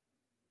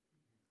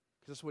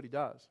 Because that's what he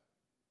does.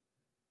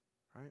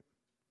 Right?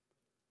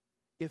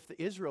 If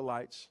the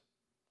Israelites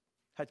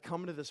had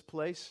come to this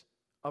place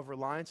of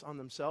reliance on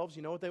themselves,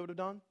 you know what they would have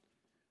done?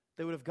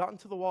 They would have gotten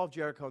to the wall of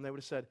Jericho and they would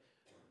have said,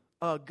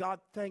 God,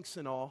 thanks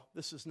and all.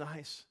 This is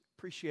nice.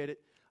 Appreciate it.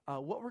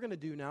 What we're going to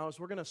do now is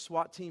we're going to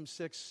SWAT Team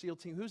 6, SEAL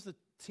Team. Who's the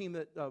team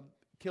that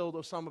killed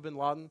Osama bin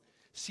Laden?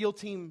 SEAL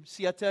Team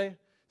 7?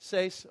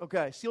 6.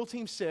 Okay, SEAL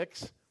Team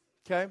 6.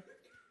 Okay.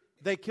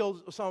 They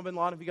killed Osama bin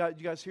Laden. Did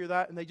you guys hear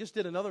that? And they just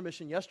did another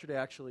mission yesterday,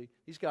 actually.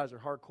 These guys are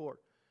hardcore.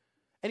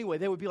 Anyway,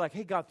 they would be like,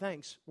 hey, God,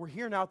 thanks. We're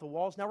here now at the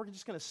walls. Now we're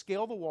just going to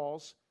scale the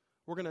walls.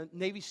 We're going to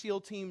Navy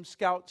SEAL Team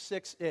Scout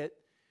 6 it.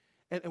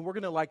 And we're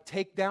going to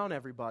take down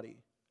everybody.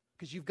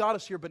 Because you've got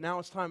us here, but now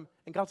it's time.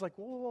 And God's like,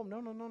 whoa,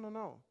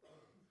 no.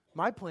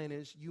 My plan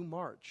is you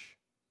march.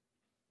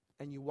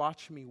 And you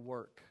watch me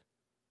work.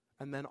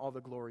 And then all the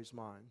glory's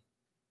mine.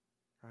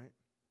 Right?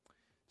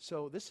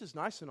 So this is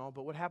nice and all,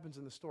 but what happens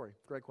in the story?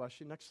 Great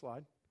question. Next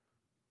slide.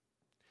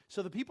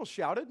 So the people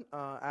shouted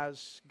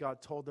as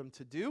God told them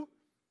to do.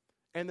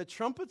 And the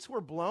trumpets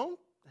were blown.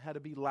 It had to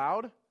be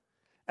loud.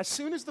 As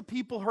soon as the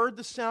people heard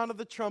the sound of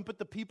the trumpet,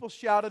 the people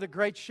shouted a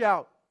great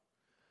shout.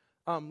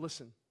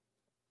 Listen,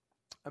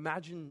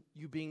 imagine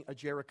you being a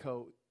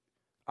Jerichoite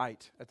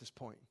at this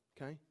point,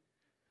 okay?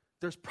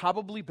 There's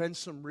probably been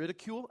some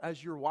ridicule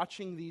as you're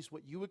watching these,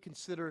 what you would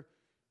consider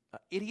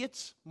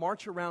idiots,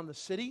 march around the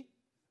city,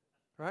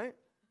 right?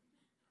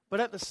 But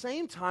at the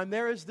same time,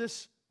 there is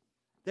this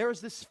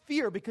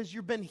fear because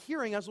you've been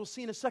hearing, as we'll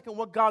see in a second,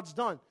 what God's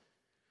done.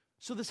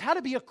 So this had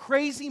to be a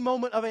crazy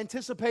moment of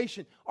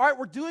anticipation. All right,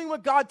 we're doing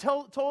what God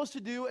told us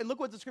to do, and look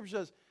what the scripture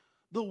says.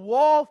 The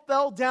wall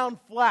fell down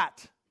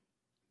flat,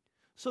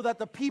 so that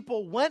the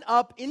people went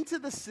up into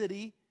the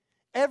city,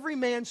 every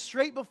man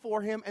straight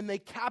before him, and they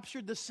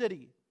captured the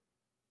city.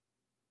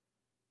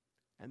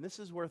 And this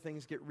is where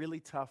things get really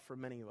tough for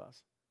many of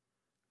us.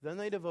 Then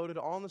they devoted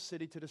all in the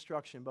city to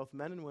destruction, both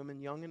men and women,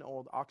 young and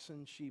old,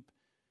 oxen, sheep,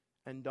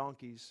 and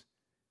donkeys,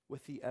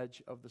 with the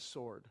edge of the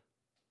sword.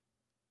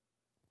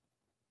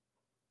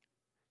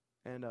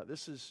 And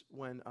this is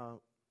when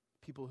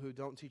people who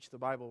don't teach the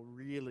Bible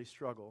really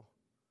struggle,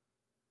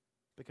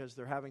 because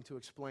they're having to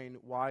explain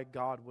why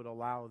God would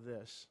allow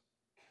this,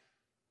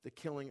 the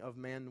killing of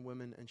man,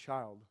 women, and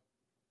child.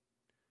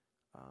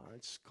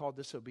 It's called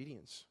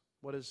disobedience.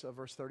 What does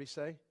verse 30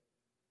 say?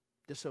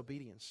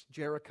 Disobedience.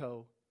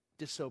 Jericho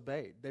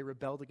disobeyed. They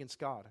rebelled against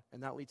God,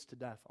 and that leads to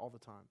death all the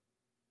time.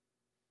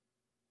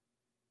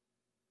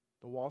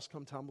 The walls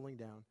come tumbling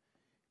down.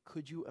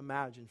 Could you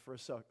imagine for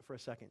a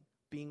second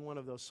being one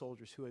of those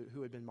soldiers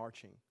who had been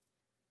marching,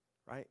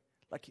 right?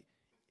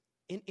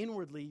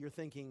 Inwardly, you're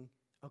thinking,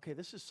 okay,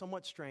 this is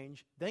somewhat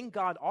strange. Then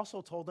God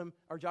also told them,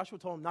 or Joshua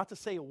told them, not to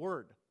say a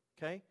word,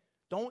 okay?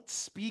 Don't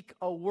speak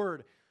a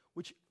word,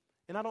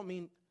 and I don't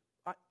mean,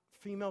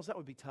 females, that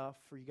would be tough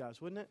for you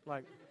guys, wouldn't it?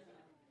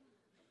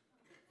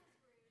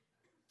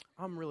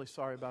 I'm really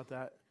sorry about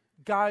that.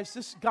 Guys,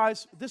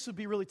 this would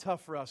be really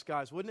tough for us,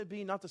 guys, wouldn't it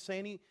be, not to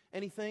say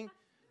anything?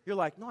 You're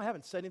like, no, I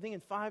haven't said anything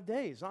in 5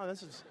 days.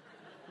 This is...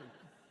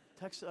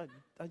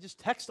 I just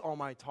text all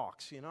my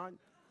talks,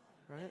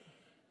 right?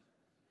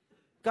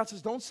 God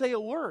says, don't say a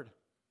word.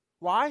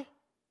 Why?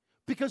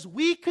 Because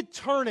we could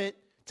turn it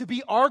to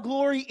be our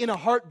glory in a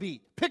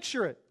heartbeat.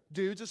 Picture it,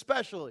 dudes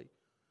especially.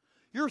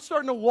 You're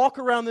starting to walk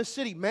around this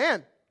city.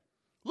 Man,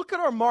 look at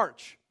our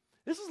march.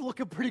 This is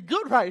looking pretty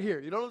good right here.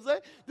 You know what I'm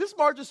saying? This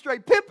march is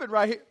straight pimping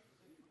right here.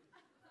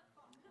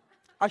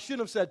 I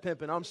shouldn't have said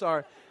pimping. I'm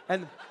sorry.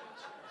 And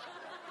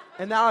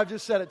now I've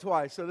just said it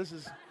twice. So this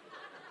is...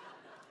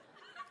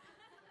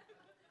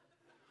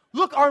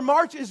 Look, our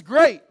march is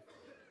great.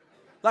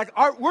 Like,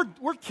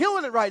 we're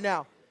killing it right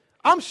now.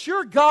 I'm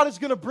sure God is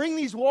going to bring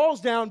these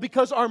walls down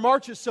because our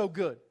march is so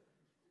good.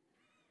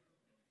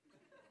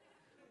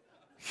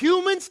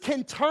 Humans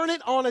can turn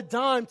it on a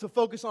dime to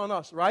focus on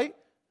us, right?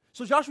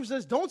 So Joshua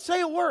says, don't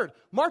say a word.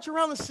 March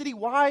around the city.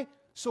 Why?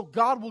 So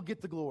God will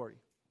get the glory.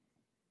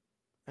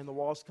 And the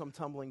walls come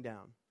tumbling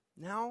down.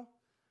 Now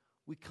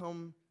we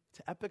come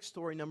to epic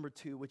story number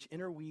 2, which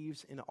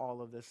interweaves in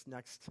all of this.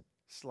 Next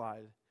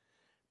slide.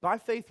 By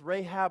faith,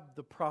 Rahab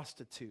the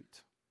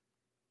prostitute.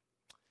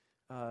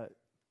 I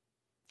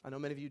know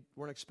many of you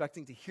weren't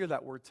expecting to hear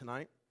that word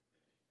tonight.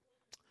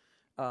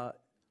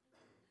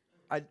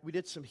 We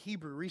did some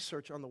Hebrew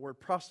research on the word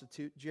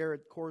prostitute.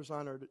 Jared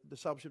Corzine, our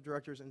discipleship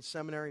director, in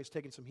seminary, has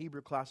taken some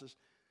Hebrew classes.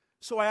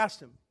 So I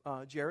asked him,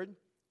 Jared,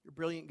 you're a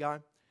brilliant guy,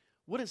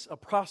 what does a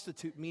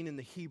prostitute mean in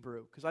the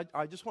Hebrew? Because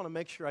I just want to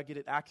make sure I get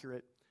it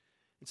accurate.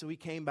 And so he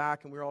came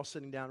back, and we were all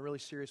sitting down, a really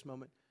serious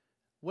moment.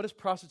 What does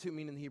prostitute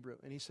mean in the Hebrew?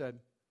 And he said,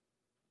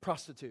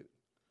 prostitute.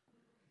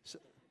 So,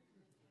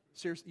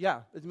 seriously,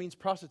 yeah, it means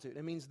prostitute.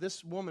 It means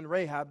this woman,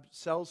 Rahab,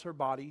 sells her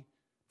body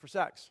for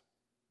sex.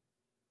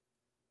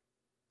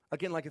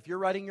 Again, like if you're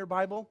writing your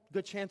Bible,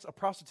 good chance a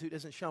prostitute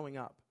isn't showing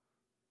up.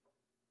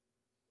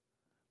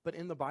 But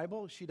in the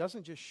Bible, she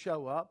doesn't just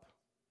show up.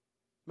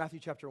 Matthew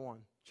chapter 1,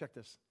 check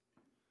this.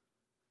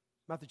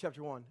 Matthew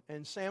chapter 1.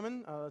 And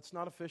Salmon, it's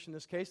not a fish in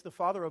this case, the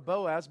father of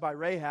Boaz by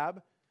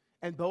Rahab,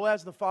 and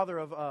Boaz the father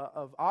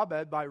of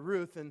Obed by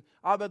Ruth, and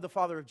Obed the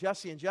father of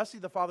Jesse, and Jesse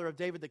the father of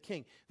David the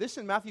king. This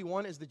in Matthew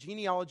 1 is the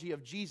genealogy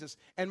of Jesus.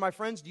 And my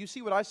friends, do you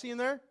see what I see in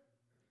there?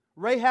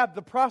 Rahab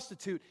the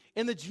prostitute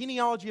in the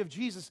genealogy of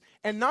Jesus.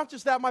 And not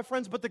just that, my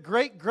friends, but the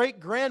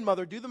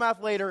great-great-grandmother, do the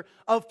math later,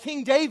 of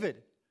King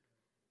David.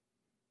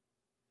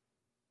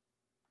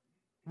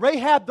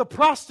 Rahab the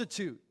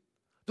prostitute,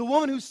 the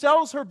woman who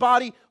sells her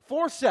body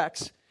for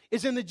sex,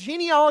 is in the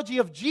genealogy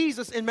of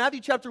Jesus in Matthew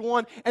chapter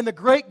 1 and the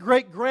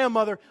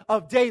great-great-grandmother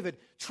of David.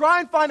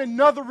 Try and find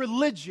another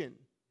religion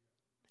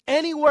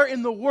anywhere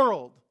in the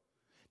world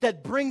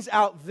that brings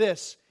out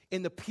this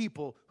in the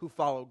people who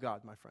follow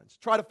God, my friends.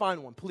 Try to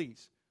find one,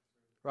 please.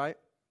 Right?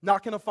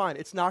 Not going to find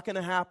it. It's not going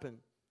to happen.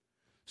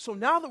 So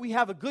now that we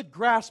have a good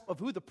grasp of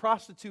who the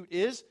prostitute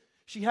is,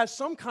 she has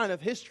some kind of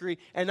history,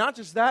 and not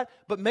just that,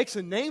 but makes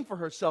a name for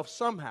herself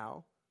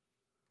somehow.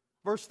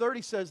 Verse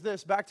 30 says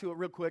this, back to it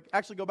real quick.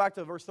 Actually, go back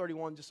to verse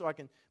 31 just so I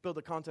can build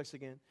the context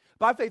again.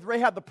 By faith,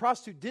 Rahab the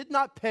prostitute did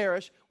not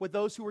perish with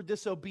those who were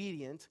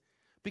disobedient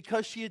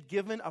because she had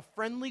given a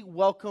friendly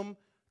welcome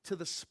to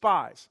the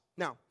spies.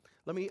 Now,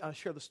 let me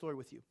share the story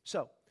with you.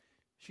 So,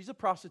 she's a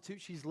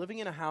prostitute. She's living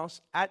in a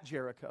house at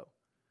Jericho.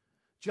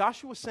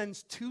 Joshua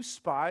sends 2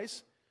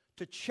 spies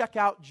to check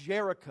out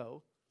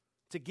Jericho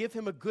to give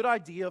him a good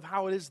idea of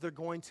how it is they're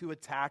going to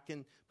attack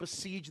and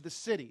besiege the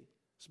city.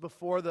 So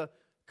before the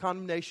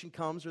condemnation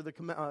comes, or the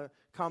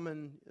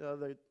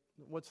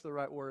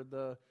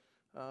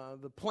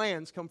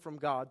plans come from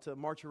God to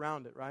march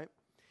around it, right?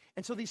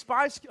 And so these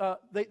spies,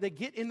 they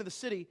get into the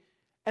city,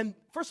 and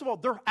first of all,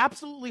 they're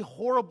absolutely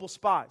horrible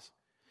spies.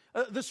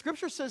 The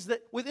scripture says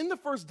that within the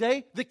first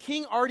day, the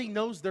king already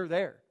knows they're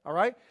there, all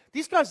right?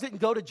 These guys didn't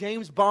go to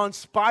James Bond's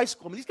spy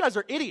school. I mean, these guys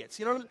are idiots,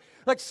 you know what I mean?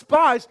 Like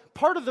spies,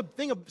 part of the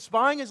thing of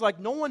spying is like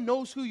no one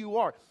knows who you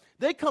are.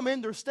 They come in,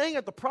 they're staying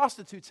at the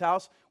prostitute's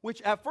house,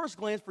 which at first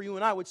glance for you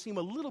and I would seem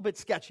a little bit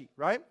sketchy,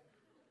 right?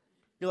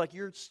 You're like,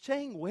 you're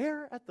staying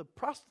where? At the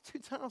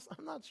prostitute's house?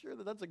 I'm not sure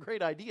that that's a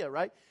great idea,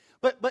 right?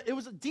 But it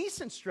was a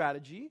decent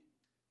strategy.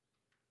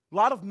 A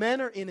lot of men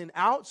are in and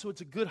out, so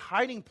it's a good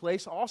hiding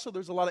place. Also,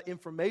 there's a lot of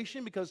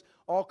information because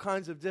all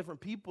kinds of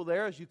different people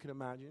there, as you can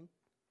imagine.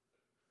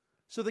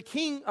 So the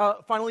king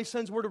finally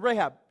sends word to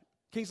Rahab.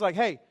 King's like,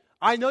 hey,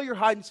 I know you're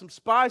hiding some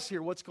spies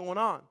here. What's going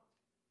on?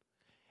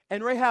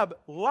 And Rahab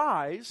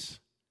lies,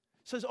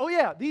 says, oh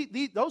yeah,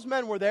 those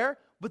men were there,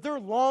 but they're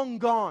long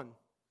gone.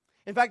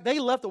 In fact, they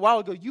left a while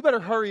ago. You better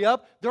hurry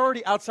up. They're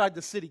already outside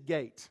the city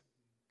gate.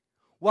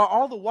 While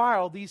all the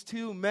while, these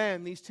 2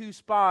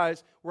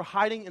 spies, were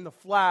hiding in the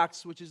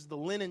flax, which is the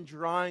linen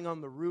drying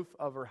on the roof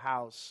of her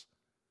house.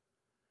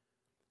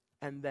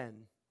 And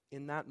then,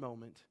 in that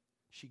moment,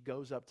 she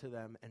goes up to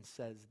them and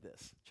says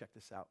this. Check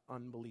this out.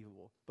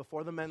 Unbelievable.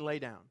 Before the men lay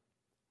down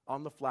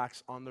on the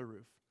flax on the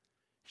roof,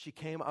 she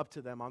came up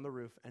to them on the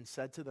roof and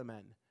said to the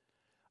men,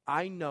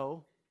 I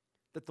know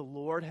that the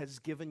Lord has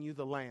given you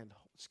the land.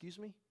 Excuse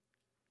me?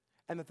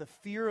 And that the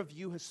fear of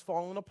you has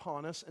fallen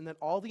upon us, and that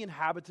all the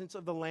inhabitants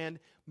of the land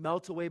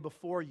melt away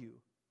before you.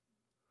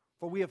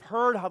 For we have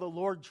heard how the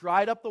Lord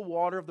dried up the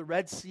water of the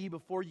Red Sea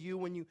before you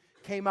when you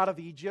came out of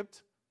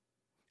Egypt,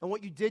 and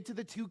what you did to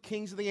the two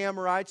kings of the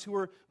Amorites who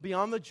were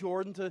beyond the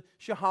Jordan, to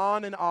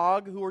Sihon and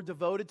Og, who were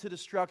devoted to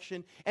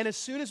destruction. And as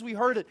soon as we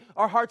heard it,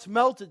 our hearts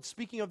melted,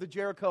 speaking of the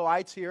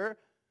Jerichoites here.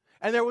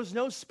 And there was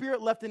no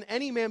spirit left in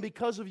any man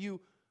because of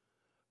you.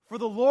 For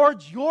the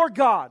Lord your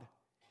God,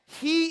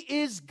 He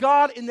is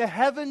God in the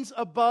heavens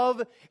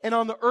above and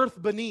on the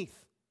earth beneath.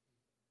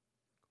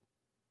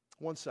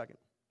 1 second.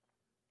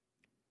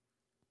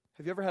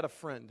 Have you ever had a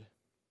friend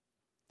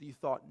that you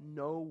thought,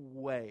 no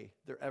way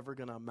they're ever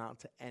going to amount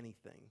to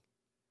anything?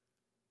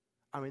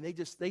 I mean,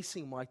 they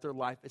seem like their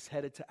life is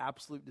headed to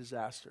absolute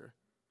disaster,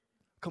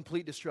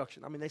 complete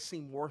destruction. I mean, they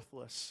seem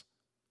worthless.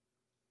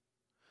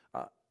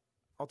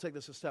 I'll take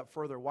this a step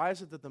further. Why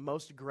is it that the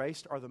most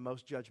graced are the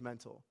most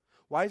judgmental?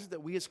 Why is it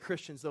that we as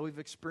Christians, though we've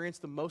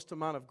experienced the most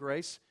amount of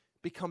grace,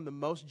 become the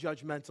most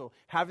judgmental,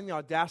 having the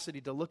audacity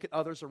to look at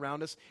others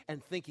around us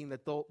and thinking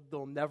that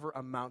they'll never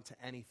amount to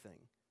anything?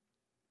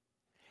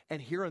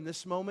 And here in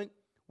this moment,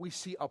 we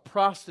see a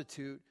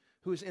prostitute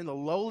who is in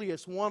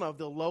one of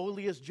the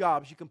lowliest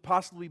jobs you can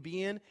possibly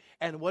be in.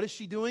 And what is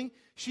she doing?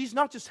 She's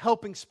not just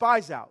helping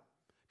spies out,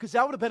 because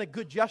that would have been a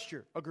good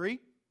gesture, agree?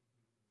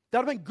 That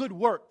would have been good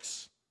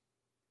works.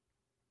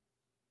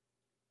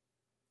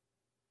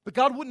 But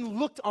God wouldn't have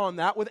looked on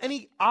that with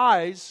any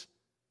eyes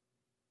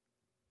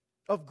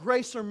of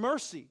grace or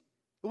mercy.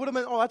 It would have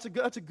been,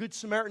 that's a good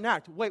Samaritan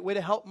act. Way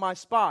to help my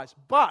spies.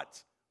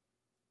 But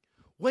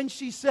when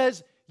she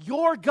says,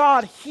 your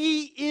God,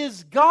 He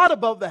is God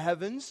above the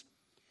heavens,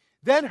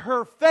 then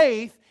her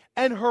faith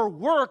and her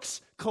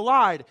works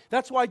collide.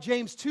 That's why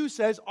James 2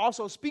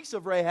 also speaks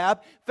of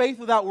Rahab, faith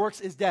without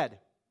works is dead.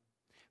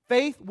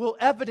 Faith will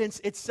evidence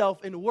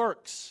itself in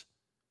works.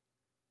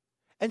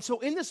 And so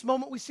in this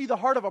moment, we see the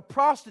heart of a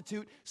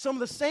prostitute, some of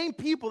the same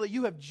people that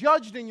you have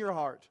judged in your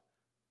heart.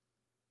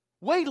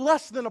 Way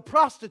less than a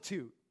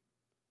prostitute.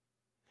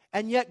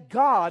 And yet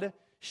God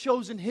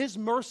shows in His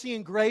mercy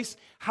and grace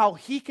how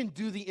He can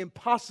do the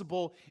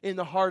impossible in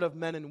the heart of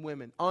men and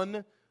women.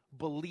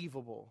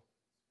 Unbelievable.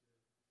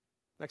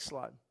 Next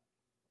slide.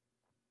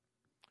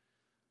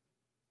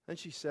 Then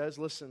she says,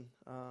 listen,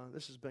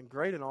 this has been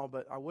great and all,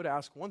 but I would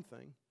ask one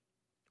thing.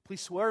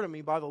 Please swear to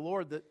me by the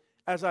Lord that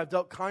as I've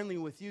dealt kindly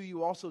with you,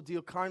 you also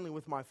deal kindly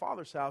with my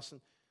father's house,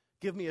 and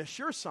give me a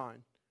sure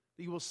sign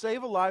that you will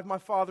save alive my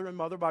father and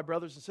mother, my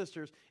brothers and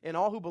sisters, and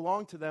all who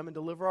belong to them, and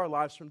deliver our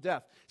lives from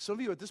death. Some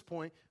of you at this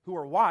point who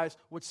are wise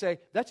would say,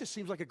 that just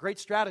seems like a great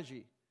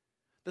strategy.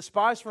 The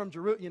spies from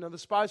the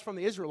spies from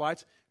the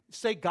Israelites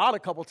say God a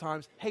couple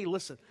times, hey,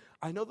 listen,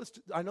 I know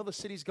the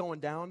city's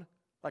going down,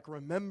 like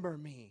remember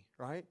me,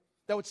 right?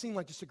 That would seem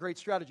like just a great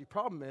strategy.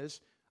 Problem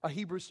is,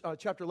 Hebrews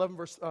chapter 11,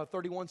 verse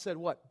 31 said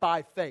what?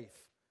 By faith.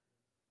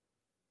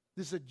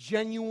 This is a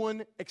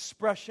genuine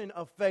expression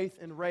of faith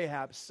in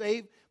Rahab.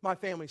 Save my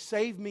family,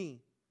 save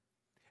me.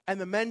 And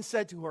the men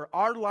said to her,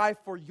 our life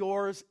for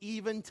yours,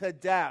 even to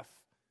death.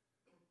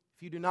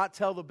 If you do not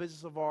tell the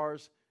business of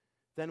ours,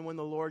 then when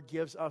the Lord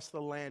gives us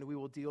the land, we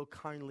will deal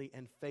kindly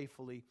and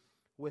faithfully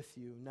with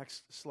you.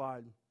 Next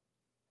slide.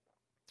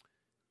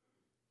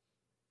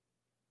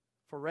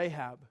 For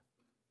Rahab,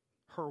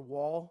 her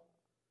wall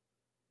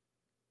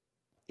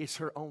is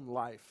her own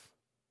life.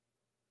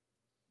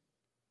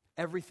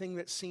 Everything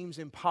that seems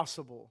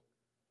impossible,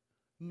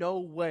 no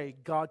way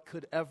God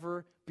could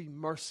ever be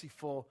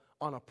merciful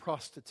on a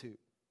prostitute.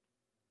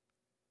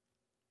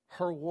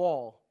 Her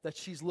wall that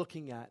she's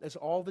looking at is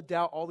all the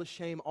doubt, all the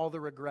shame, all the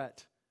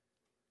regret.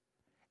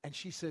 And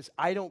she says,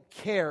 I don't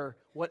care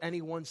what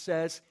anyone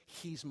says,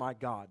 He's my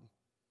God.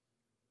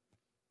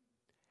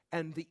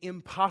 And the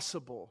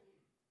impossible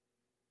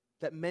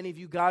that many of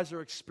you guys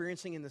are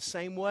experiencing in the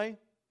same way,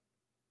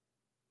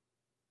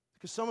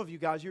 because some of you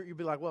guys, you'll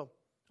be like, well,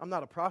 I'm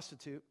not a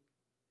prostitute.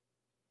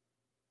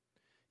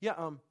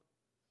 The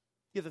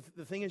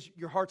thing is,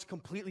 your heart's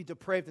completely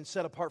depraved and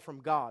set apart from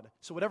God.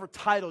 So whatever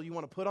title you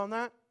want to put on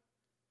that,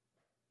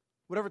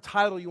 whatever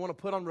title you want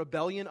to put on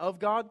rebellion of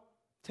God,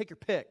 take your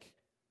pick.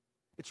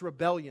 It's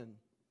rebellion.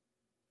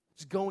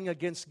 It's going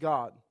against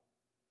God.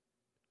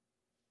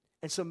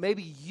 And so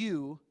maybe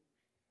you,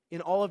 in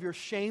all of your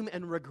shame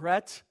and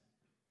regret,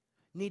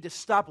 need to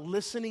stop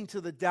listening to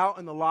the doubt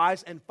and the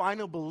lies and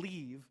finally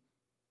believe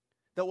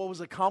that what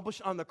was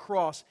accomplished on the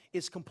cross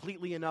is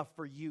completely enough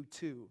for you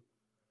too.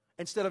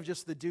 Instead of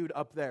just the dude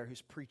up there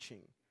who's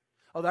preaching.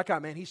 Oh, that guy,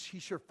 man, he's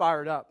sure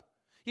fired up.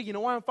 Yeah, you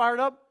know why I'm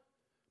fired up?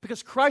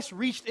 Because Christ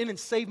reached in and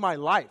saved my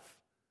life.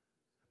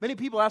 Many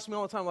people ask me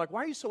all the time, like,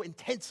 why are you so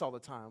intense all the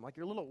time? Like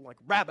you're a little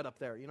rabbit up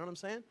there, you know what I'm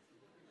saying?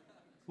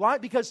 Why?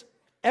 Because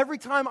every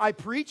time I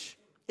preach,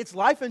 it's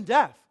life and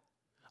death.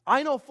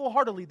 I know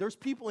full-heartedly there's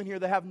people in here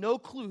that have no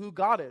clue who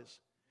God is.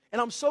 And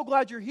I'm so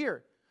glad you're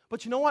here.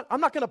 But you know what? I'm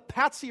not going to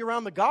patsy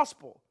around the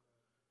gospel.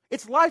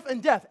 It's life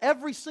and death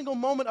every single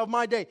moment of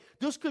my day.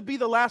 This could be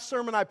the last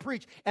sermon I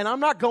preach, and I'm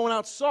not going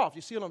out soft.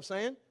 You see what I'm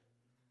saying?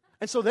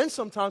 And so then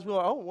sometimes we're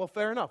like, oh, well,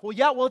 fair enough.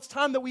 Well, it's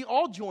time that we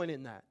all join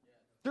in that.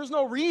 There's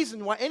no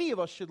reason why any of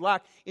us should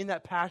lack in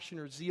that passion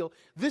or zeal.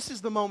 This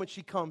is the moment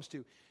she comes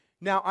to.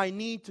 Now, I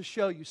need to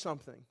show you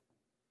something.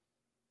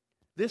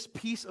 This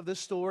piece of this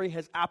story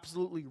has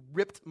absolutely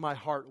ripped my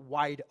heart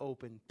wide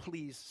open.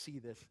 Please see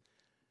this.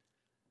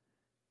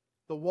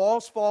 The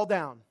walls fall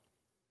down.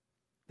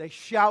 They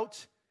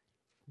shout,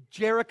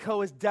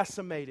 Jericho is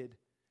decimated.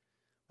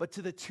 But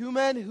to the two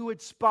men who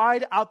had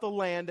spied out the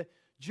land,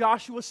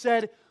 Joshua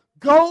said,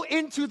 go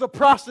into the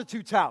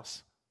prostitute's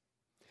house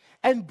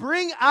and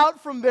bring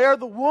out from there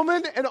the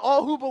woman and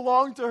all who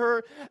belong to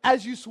her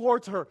as you swore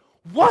to her.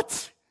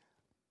 What?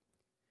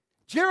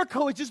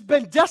 Jericho has just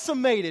been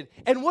decimated.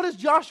 And what does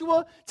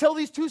Joshua tell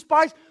these two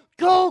spies?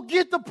 Go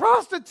get the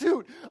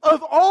prostitute.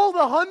 Of all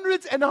the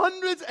hundreds and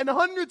hundreds and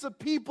hundreds of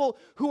people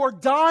who are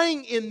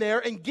dying in there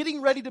and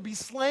getting ready to be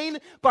slain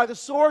by the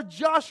sword,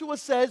 Joshua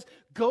says,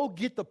 go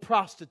get the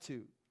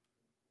prostitute.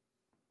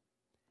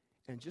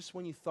 And just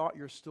when you thought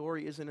your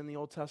story isn't in the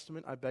Old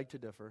Testament, I beg to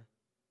differ.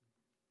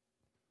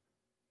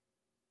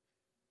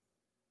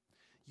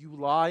 You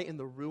lie in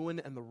the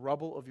ruin and the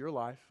rubble of your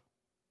life,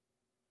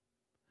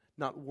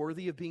 not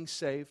worthy of being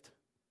saved,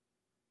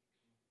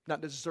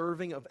 not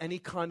deserving of any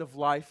kind of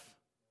life.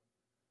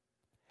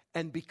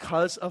 And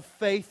because of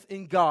faith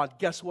in God,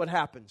 guess what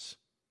happens?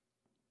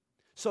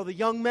 So the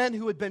young men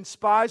who had been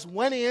spies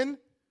went in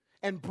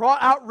and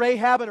brought out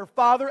Rahab and her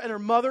father and her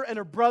mother and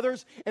her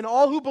brothers and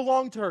all who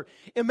belonged to her.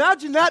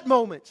 Imagine that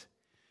moment.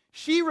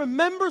 She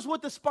remembers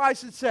what the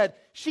spies had said.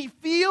 She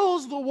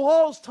feels the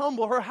walls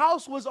tumble. Her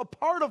house was a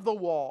part of the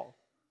wall.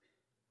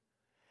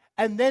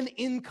 And then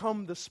in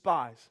come the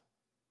spies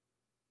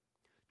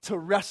to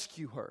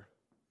rescue her.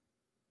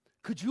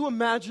 Could you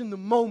imagine the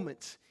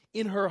moment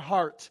in her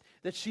heart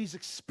that she's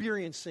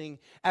experiencing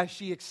as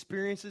she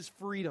experiences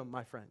freedom,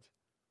 my friends?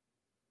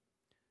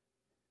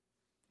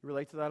 You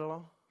relate to that at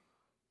all?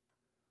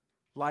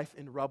 Life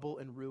in rubble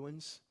and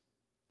ruins,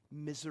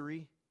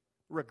 misery,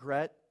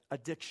 regret,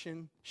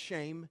 addiction,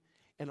 shame,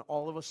 and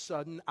all of a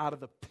sudden, out of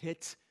the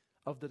pit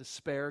of the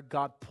despair,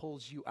 God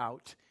pulls you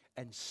out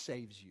and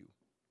saves you.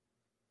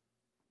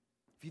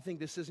 If you think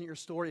this isn't your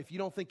story, if you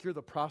don't think you're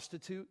the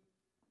prostitute,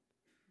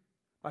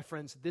 my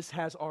friends, this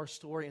has our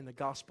story and the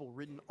gospel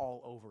written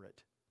all over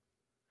it.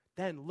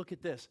 Then look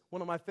at this,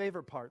 one of my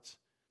favorite parts.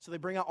 So they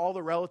bring out all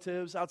the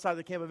relatives outside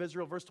the camp of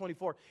Israel, verse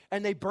 24,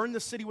 and they burn the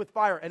city with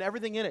fire and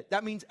everything in it.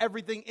 That means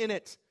everything in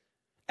it.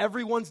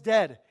 Everyone's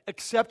dead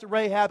except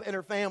Rahab and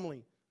her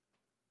family.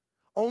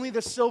 Only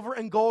the silver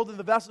and gold and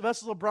the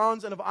vessels of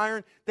bronze and of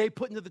iron they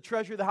put into the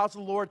treasury of the house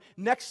of the Lord.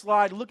 Next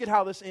slide, look at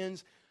how this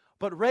ends.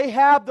 But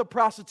Rahab the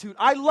prostitute,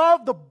 I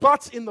love the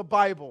buts in the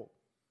Bible.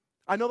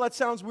 I know that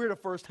sounds weird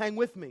at first, hang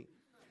with me.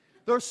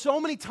 There are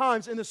so many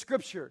times in the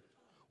scripture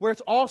where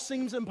it all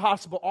seems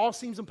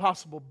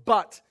impossible,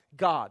 but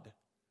God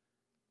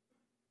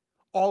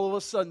all of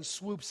a sudden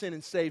swoops in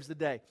and saves the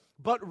day.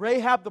 But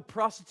Rahab the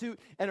prostitute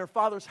and her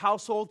father's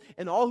household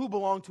and all who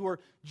belonged to her,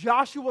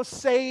 Joshua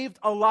saved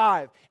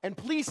alive. And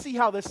please see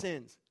how this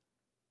ends.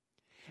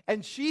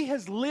 And she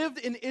has lived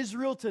in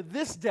Israel to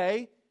this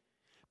day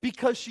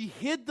because she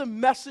hid the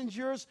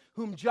messengers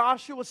whom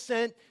Joshua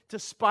sent to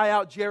spy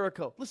out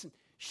Jericho. Listen,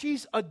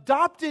 she's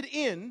adopted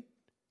in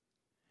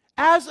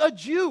as a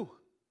Jew.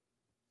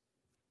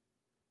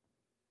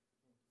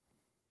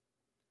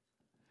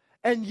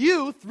 And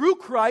you, through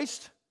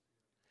Christ,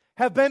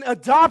 have been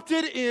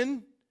adopted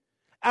in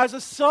as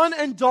a son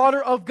and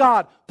daughter of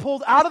God,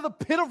 pulled out of the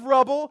pit of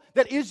rubble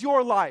that is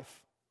your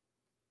life,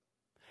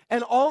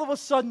 and all of a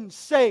sudden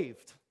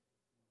saved.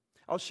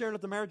 I was sharing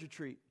at the marriage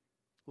retreat.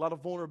 A lot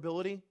of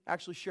vulnerability.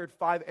 Actually shared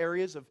 5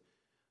 areas of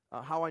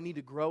how I need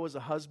to grow as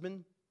a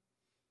husband.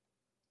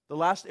 The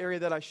last area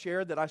that I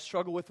shared that I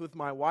struggle with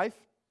my wife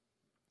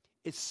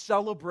is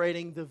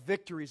celebrating the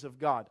victories of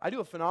God. I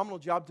do a phenomenal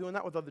job doing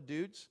that with other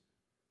dudes.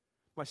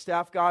 My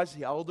staff guys,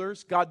 the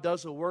elders, God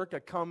does the work. I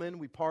come in,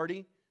 we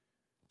party,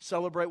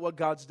 celebrate what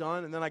God's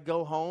done, and then I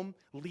go home,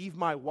 leave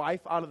my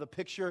wife out of the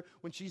picture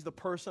when she's the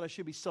person I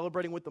should be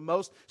celebrating with the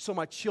most so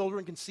my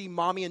children can see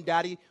mommy and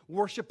daddy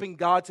worshiping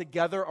God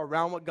together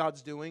around what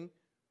God's doing.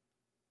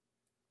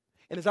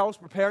 And as I was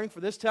preparing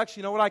for this text,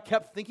 you know what I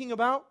kept thinking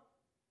about?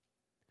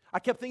 I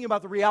kept thinking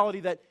about the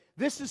reality that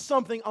this is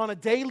something on a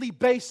daily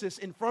basis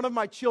in front of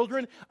my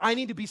children I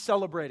need to be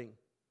celebrating.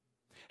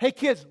 Hey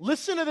kids,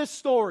 listen to this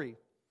story.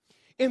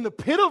 In the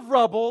pit of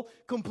rubble,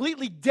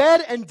 completely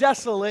dead and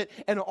desolate,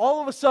 and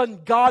all of a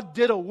sudden, God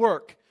did a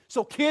work.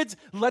 So kids,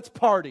 let's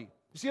party.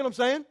 You see what I'm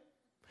saying?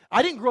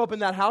 I didn't grow up in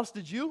that house,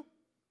 did you?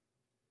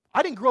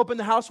 I didn't grow up in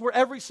the house where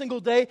every single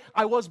day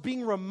I was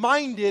being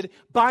reminded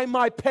by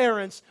my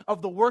parents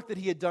of the work that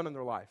He had done in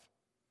their life.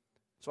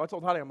 So I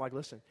told Heidi, I'm like,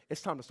 listen,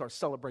 it's time to start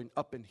celebrating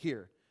up in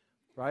here,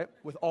 right?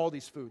 With all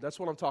these food. That's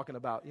what I'm talking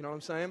about. You know what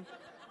I'm saying?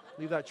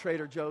 Leave that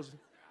Trader Joe's.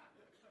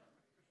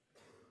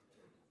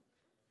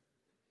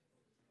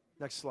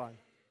 Next slide.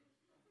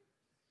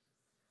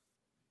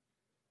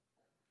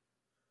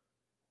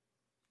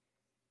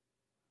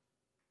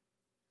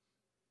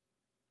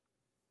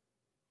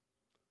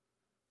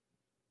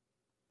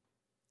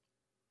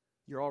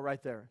 You're all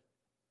right there.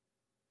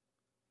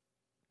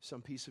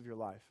 Some piece of your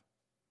life.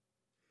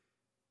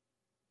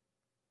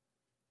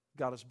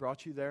 God has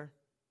brought you there.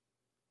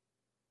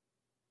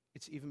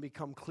 It's even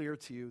become clear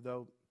to you,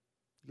 though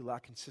you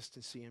lack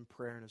consistency in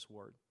prayer and His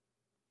Word.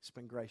 He's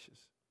been gracious.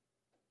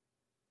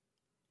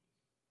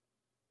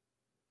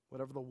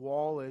 Whatever the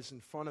wall is in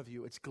front of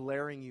you, it's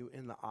glaring you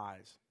in the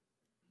eyes.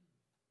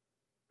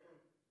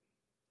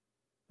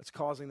 It's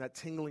causing that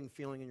tingling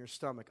feeling in your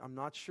stomach. I'm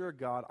not sure,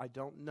 God. I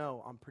don't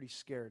know. I'm pretty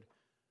scared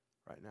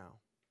right now.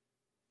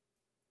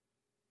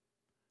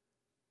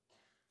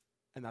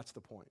 And that's the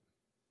point.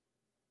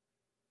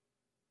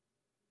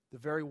 The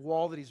very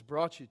wall that He's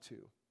brought you to,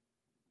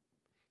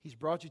 He's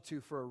brought you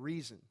to for a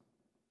reason.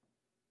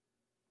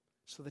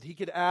 So that He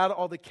could add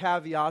all the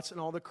caveats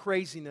and all the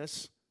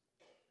craziness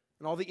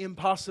and all the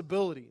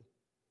impossibility.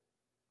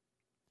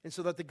 And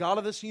so that the God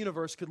of this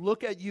universe could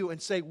look at you and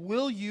say,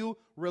 will you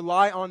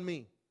rely on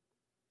me?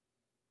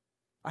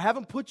 I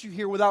haven't put you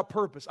here without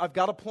purpose. I've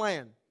got a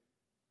plan.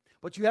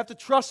 But you have to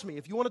trust me.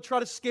 If you want to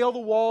try to scale the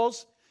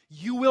walls,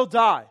 you will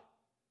die.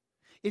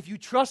 If you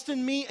trust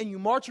in me and you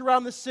march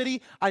around the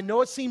city, I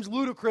know it seems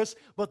ludicrous,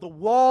 but the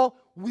wall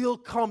will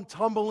come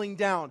tumbling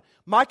down.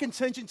 My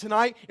contention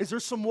tonight is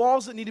there's some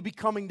walls that need to be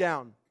coming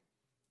down.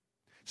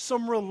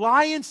 Some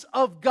reliance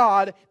of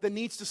God that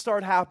needs to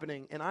start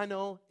happening. And I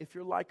know if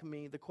you're like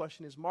me, the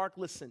question is, Mark,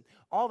 listen,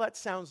 all that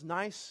sounds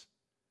nice,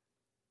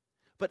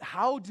 but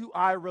how do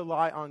I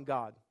rely on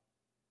God?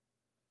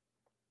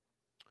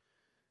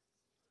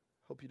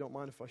 Hope you don't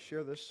mind if I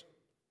share this.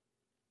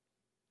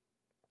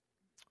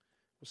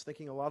 I was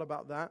thinking a lot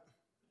about that.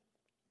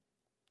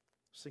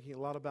 I was thinking a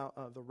lot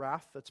about the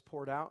wrath that's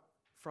poured out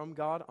from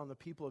God on the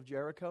people of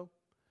Jericho.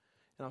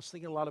 And I was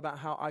thinking a lot about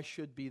how I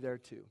should be there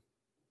too,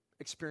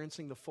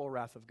 experiencing the full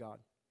wrath of God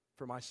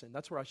for my sin.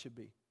 That's where I should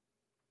be.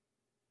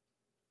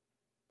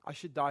 I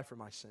should die for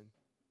my sin.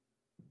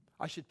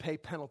 I should pay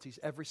penalties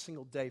every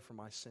single day for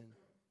my sin.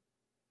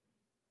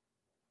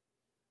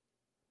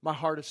 My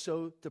heart is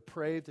so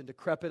depraved and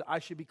decrepit, I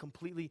should be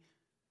completely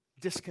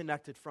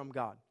disconnected from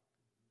God.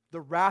 The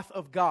wrath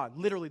of God,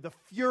 literally the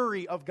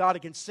fury of God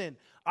against sin,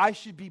 I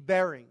should be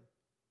bearing.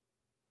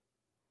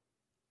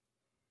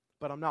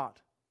 But I'm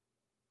not.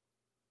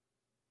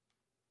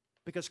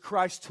 Because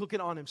Christ took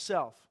it on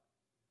Himself.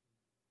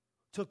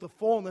 Took the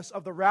fullness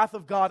of the wrath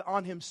of God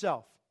on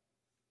Himself.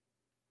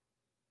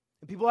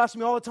 And people ask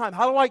me all the time,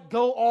 how do I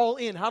go all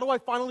in? How do I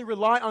finally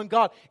rely on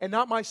God and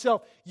not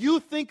myself? You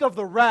think of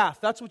the wrath.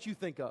 That's what you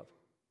think of.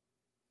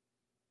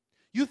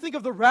 You think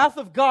of the wrath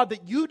of God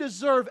that you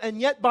deserve,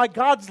 and yet by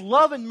God's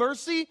love and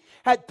mercy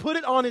had put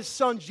it on His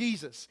Son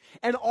Jesus.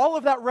 And all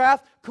of that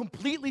wrath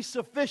completely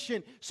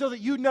sufficient so that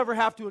you never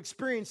have to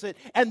experience it.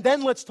 And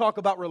then let's talk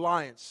about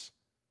reliance.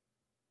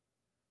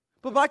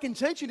 But my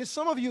contention is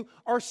some of you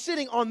are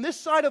sitting on this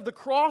side of the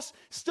cross,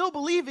 still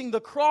believing the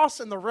cross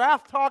and the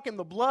wrath talk and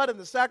the blood and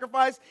the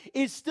sacrifice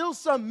is still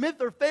some myth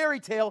or fairy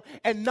tale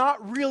and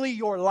not really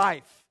your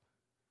life.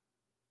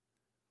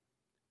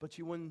 But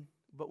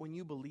when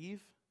you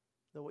believe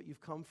that what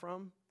you've come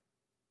from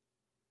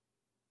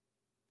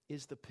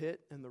is the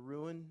pit and the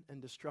ruin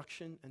and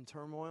destruction and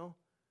turmoil,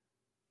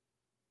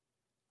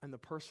 and the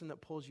person that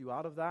pulls you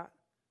out of that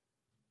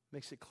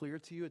makes it clear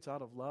to you it's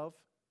out of love,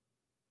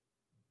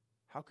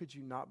 how could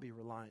you not be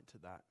reliant to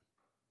that?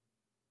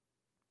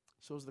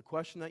 So is the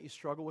question that you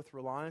struggle with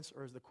reliance,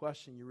 or is the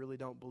question you really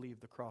don't believe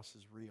the cross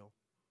is real?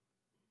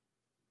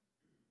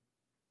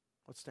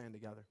 Let's stand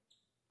together.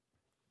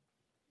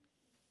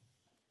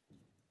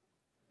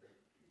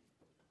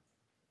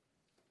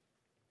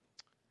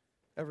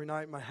 Every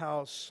night in my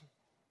house,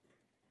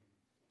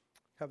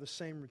 have the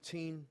same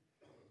routine.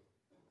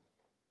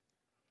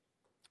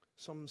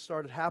 Something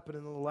started happening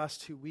in the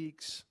last 2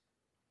 weeks.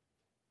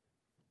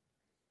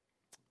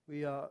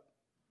 We all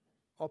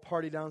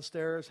party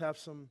downstairs, have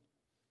some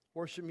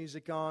worship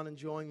music on,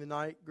 enjoying the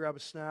night, grab a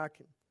snack,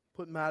 and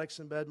put Maddox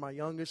in bed, my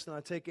youngest, and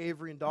I take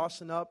Avery and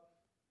Dawson up.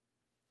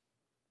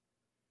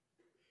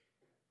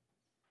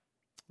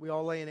 We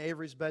all lay in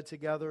Avery's bed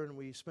together, and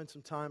we spent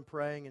some time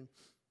praying. And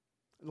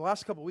in the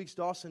last couple of weeks,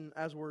 Dawson,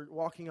 as we're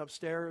walking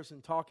upstairs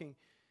and talking,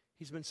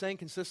 he's been saying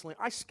consistently,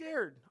 I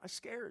scared.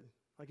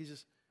 Like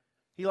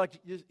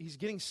he's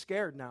getting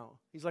scared now.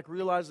 He's like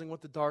realizing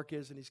what the dark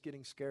is, and he's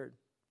getting scared.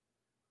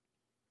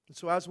 And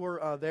so as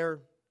we're there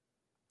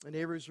in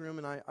Avery's room,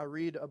 and I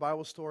read a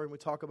Bible story, and we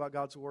talk about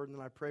God's Word, and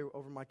then I pray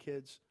over my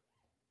kids.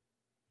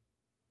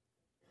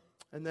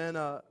 And then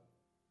I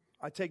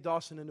take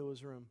Dawson into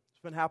his room.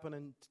 It's been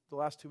happening the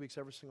last 2 weeks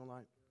every single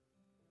night.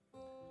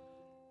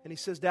 And he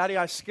says, Daddy,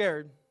 I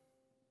scared.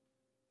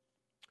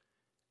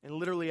 And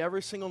literally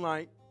every single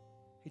night,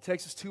 he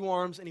takes his two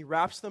arms and he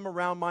wraps them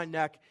around my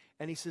neck,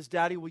 and he says,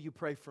 Daddy, will you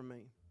pray for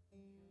me?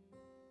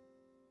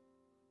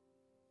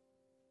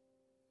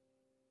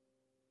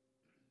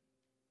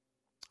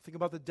 Think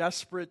about the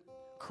desperate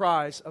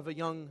cries of a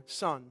young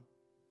son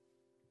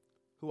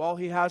who all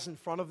he has in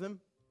front of him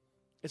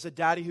is a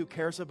daddy who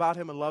cares about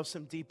him and loves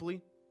him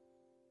deeply.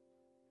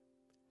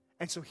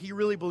 And so he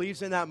really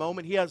believes in that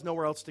moment he has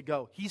nowhere else to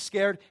go. He's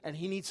scared and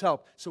he needs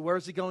help. So where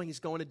is he going? He's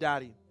going to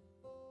Daddy.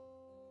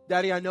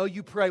 Daddy, I know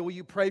you pray. Will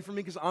you pray for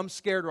me? Because I'm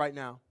scared right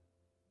now.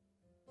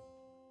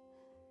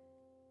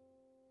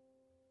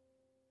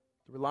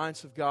 The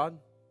reliance of God,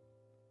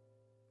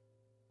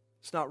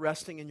 it's not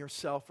resting in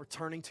yourself or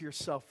turning to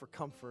yourself for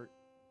comfort.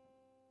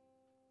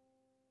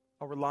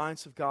 A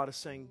reliance of God is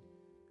saying,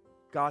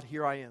 God,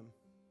 here I am.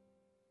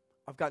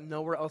 I've got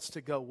nowhere else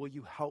to go. Will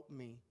you help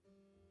me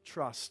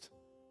trust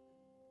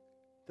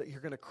that you're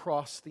going to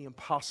cross the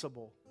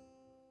impossible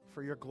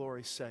for your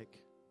glory's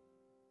sake?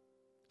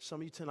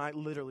 Some of you tonight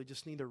literally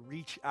just need to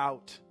reach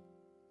out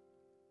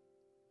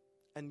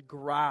and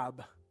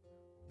grab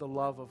the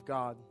love of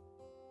God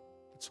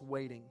that's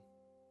waiting.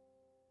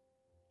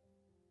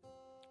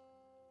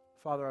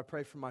 Father, I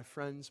pray for my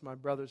friends, my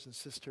brothers and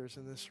sisters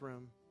in this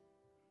room.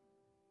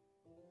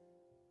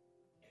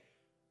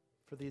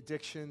 For the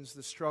addictions,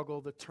 the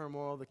struggle, the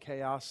turmoil, the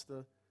chaos,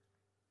 the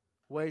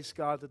ways,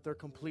 God, that they're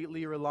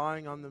completely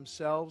relying on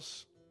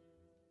themselves.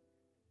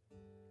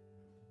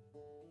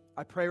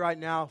 I pray right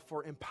now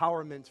for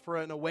empowerment, for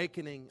an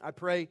awakening. I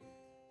pray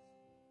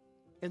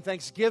in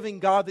thanksgiving,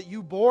 God, that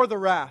you bore the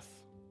wrath.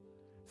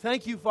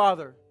 Thank you,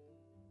 Father,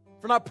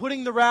 for not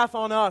putting the wrath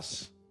on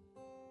us.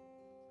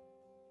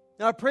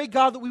 Now I pray,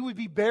 God, that we would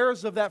be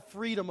bearers of that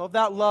freedom, of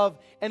that love.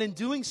 And in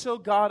doing so,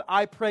 God,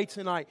 I pray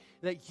tonight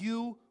that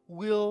you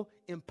will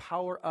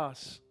empower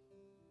us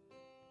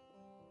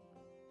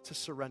to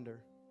surrender.